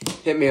single.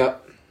 Hit me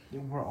up.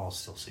 We're all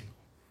still single.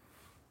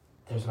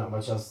 There's not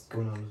much else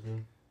going on with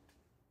me.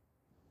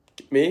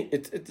 Me?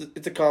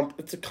 It's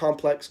a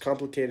complex,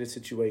 complicated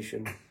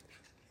situation.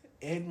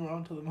 And we're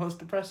on to the most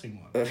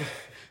depressing one.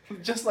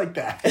 Just like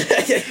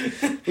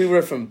that. We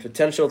were from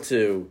potential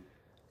to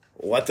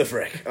what the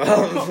frick.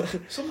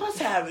 So what's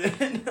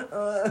happening?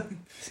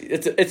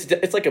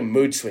 It's like a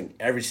mood swing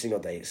every single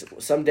day.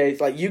 Some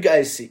days, like you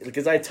guys see,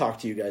 because I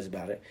talked to you guys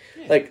about it.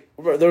 Yeah. Like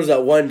there was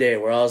that one day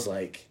where I was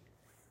like,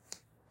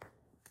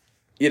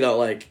 you know,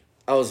 like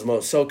I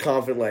was so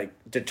confident, like,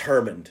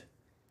 determined.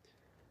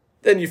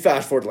 Then you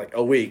fast forward, like,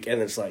 a week,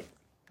 and it's like,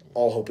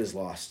 all hope is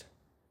lost.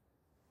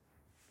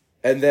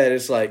 And then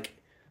it's like,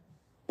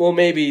 well,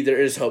 maybe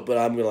there is hope, but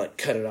I'm going to, like,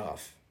 cut it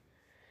off.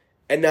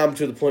 And now I'm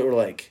to the point where,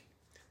 like,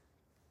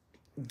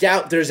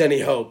 doubt there's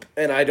any hope,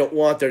 and I don't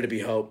want there to be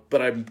hope,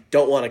 but I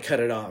don't want to cut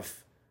it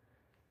off.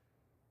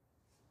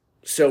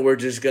 So we're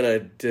just going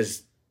to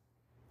just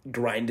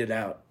grind it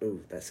out.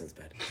 Ooh, that sounds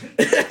bad.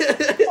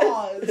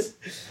 Pause.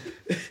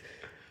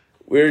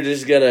 We're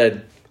just going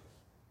to...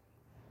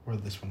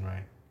 Word this one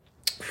right.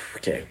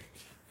 Okay.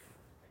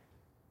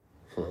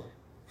 Word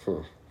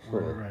it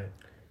right.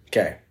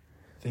 Okay.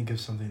 Think of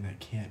something that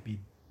can't be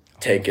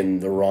Taken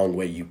the wrong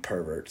way, you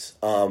perverts.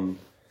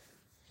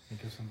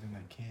 Think of something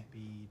that can't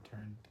be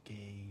turned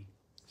gay,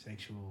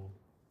 sexual,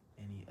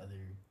 any other.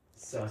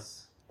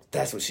 Sus.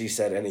 That's what she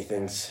said.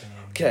 Anything's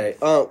Okay.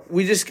 okay.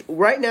 We just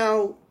right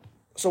now.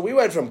 So we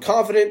went from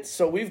confident.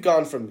 So we've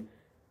gone from.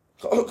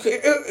 Okay,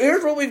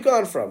 here's what we've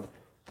gone from.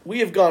 We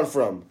have gone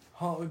from.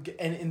 Oh,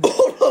 and in the,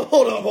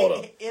 Hold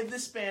up. in the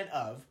span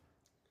of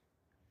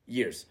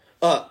Years.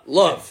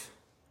 Love.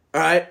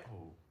 All right.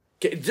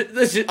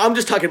 Okay, I'm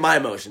just talking my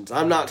emotions.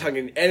 I'm not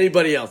talking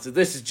anybody else.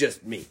 This is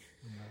just me.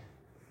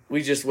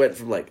 We just went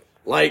from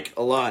like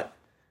a lot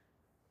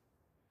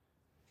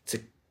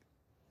to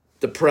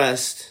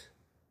depressed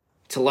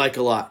to like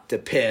a lot to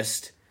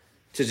pissed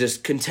to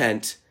just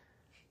content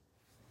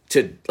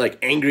to like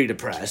angry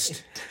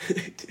depressed.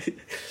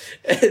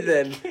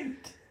 And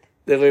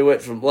then we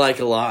went from like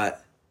a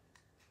lot.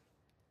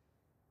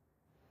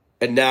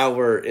 And now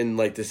we're in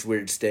like this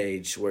weird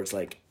stage where it's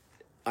like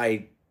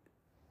I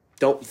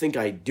don't think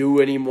I do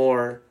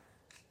anymore,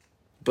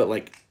 but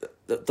like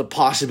the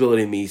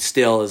possibility of me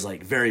still is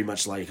like very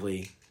much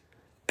likely,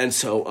 and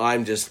so I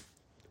need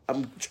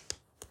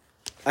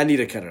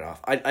to cut it off.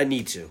 I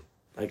need to,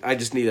 like, I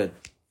just need a.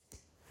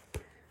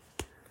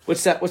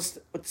 What's that? What's?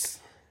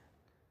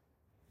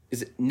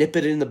 Is it nip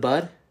it in the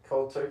bud?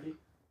 Cold turkey?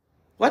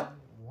 What?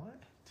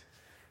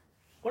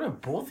 What are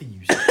both of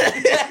you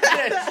saying?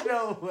 There's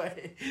no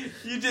way.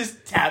 You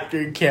just tapped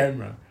your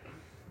camera.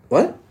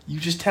 What? You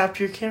just tapped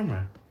your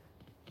camera.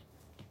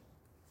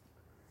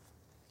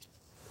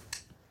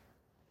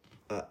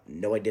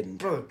 No, I didn't.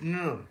 Bro,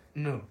 no.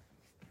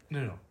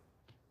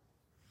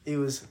 It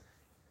was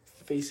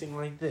facing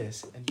like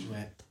this, and you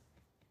went.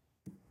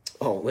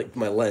 Oh, like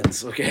my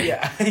lens. Okay.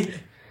 Yeah.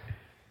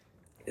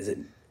 Is it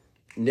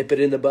nip it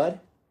in the bud?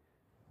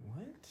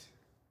 What?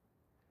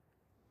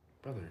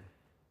 Brother.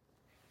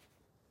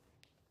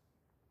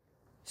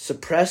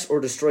 Suppress or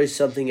destroy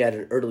something at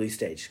an early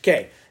stage.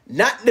 Okay,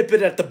 not nip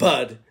it at the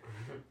bud.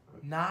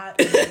 Not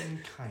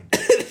even kind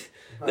of.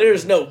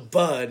 There's no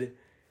bud.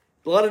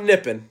 A lot of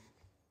nipping.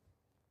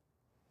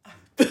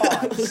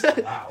 Pause.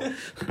 Wow.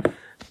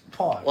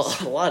 Pause. Well,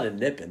 a lot of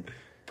nipping.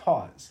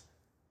 Pause.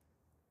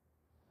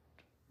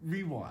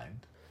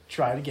 Rewind.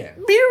 Try it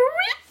again.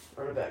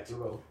 Run it back to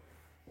row.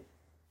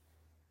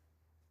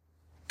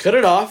 Cut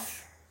it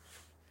off.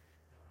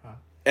 Huh?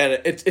 And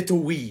it's a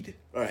weed.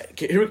 All right,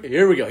 okay,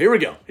 here we go.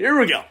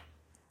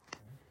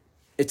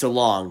 It's a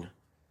long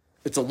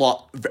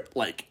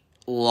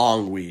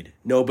weed.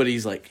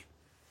 Nobody's like,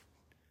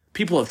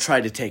 people have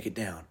tried to take it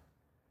down.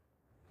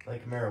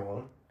 Like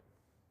marijuana?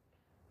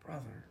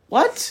 Brother.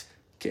 What?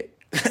 Okay.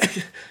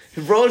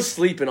 If Rowan's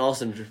sleeping,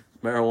 Austin,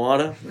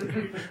 marijuana.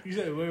 You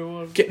said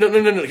marijuana? Okay, no.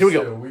 Here we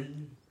go.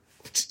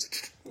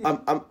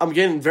 I'm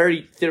getting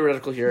very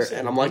theoretical here,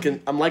 and I'm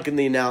liking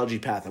the analogy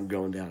path I'm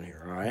going down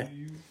here. All right.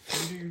 You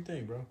do your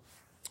thing, bro.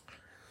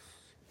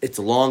 It's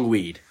a long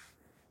weed.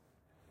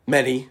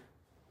 Many,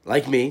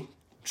 like me,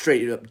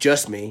 straight up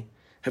just me,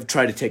 have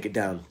tried to take it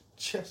down.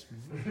 Just me.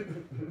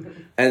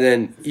 And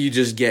then you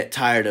just get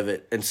tired of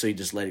it, and so you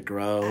just let it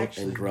grow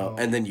and grow. No.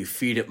 And then you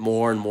feed it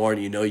more and more,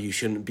 and you know you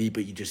shouldn't be,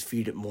 but you just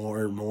feed it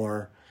more and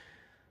more.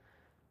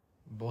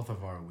 Both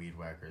of our weed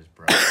whackers,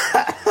 bro.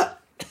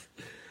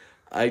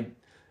 For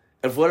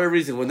whatever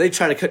reason, when they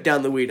try to cut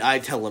down the weed, I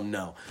tell them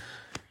no.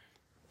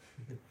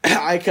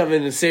 I come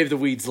in and save the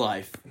weed's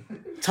life.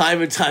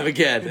 Time and time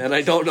again, and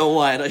I don't know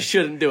why, and I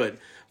shouldn't do it.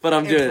 But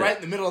I'm doing It's right it.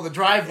 in the middle of the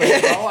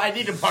driveway, bro. I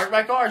need to park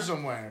my car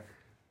somewhere.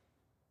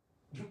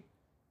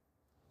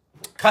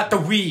 Cut the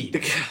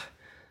weed.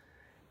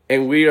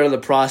 And we are in the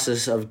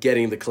process of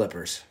getting the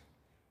clippers.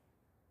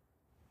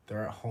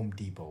 They're at Home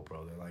Depot,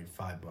 bro. They're like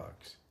 $5.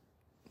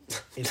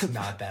 It's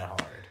not that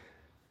hard.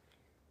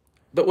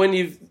 But when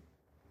you've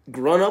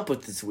grown up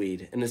with this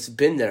weed, and it's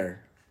been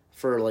there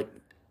for, like,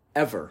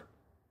 ever,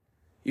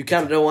 you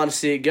kind of don't want to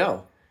see it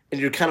go. And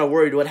you're kind of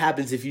worried what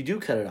happens if you do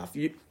cut it off.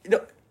 You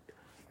know,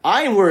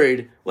 I'm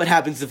worried what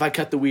happens if I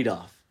cut the weed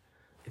off.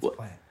 It's a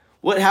plant.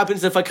 What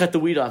happens if I cut the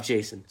weed off,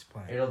 Jason? It's a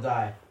plant. It'll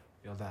die.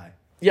 You'll die.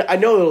 Yeah, I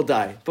know it'll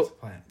die, but It's a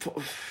plant.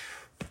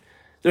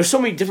 there's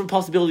so many different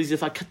possibilities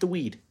if I cut the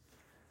weed.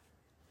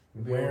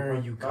 Where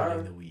are you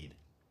cutting the weed?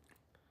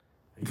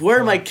 Where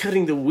am I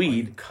cutting the Are you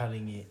weed?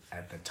 cutting it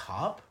at the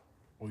top,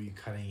 or are you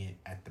cutting it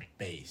at the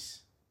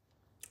base?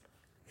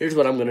 Here's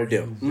what I'm gonna Or are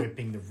do. you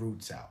ripping the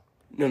roots out?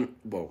 No.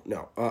 Whoa,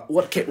 no.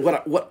 What? Okay,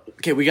 what?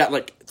 Okay, we got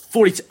like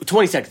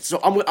 20 seconds. So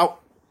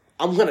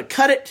I'm gonna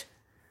cut it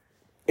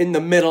in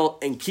the middle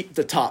and keep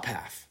the top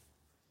half.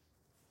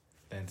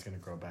 Then it's gonna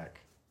grow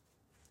back.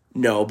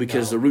 No,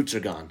 because the roots are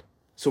gone.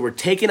 So we're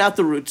taking out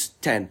the roots.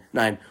 10,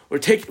 9. We're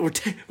taking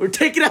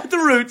out the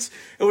roots,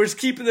 and we're just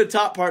keeping the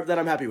top part that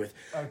I'm happy with.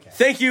 Okay.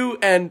 Thank you,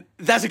 and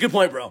that's a good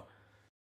point, bro.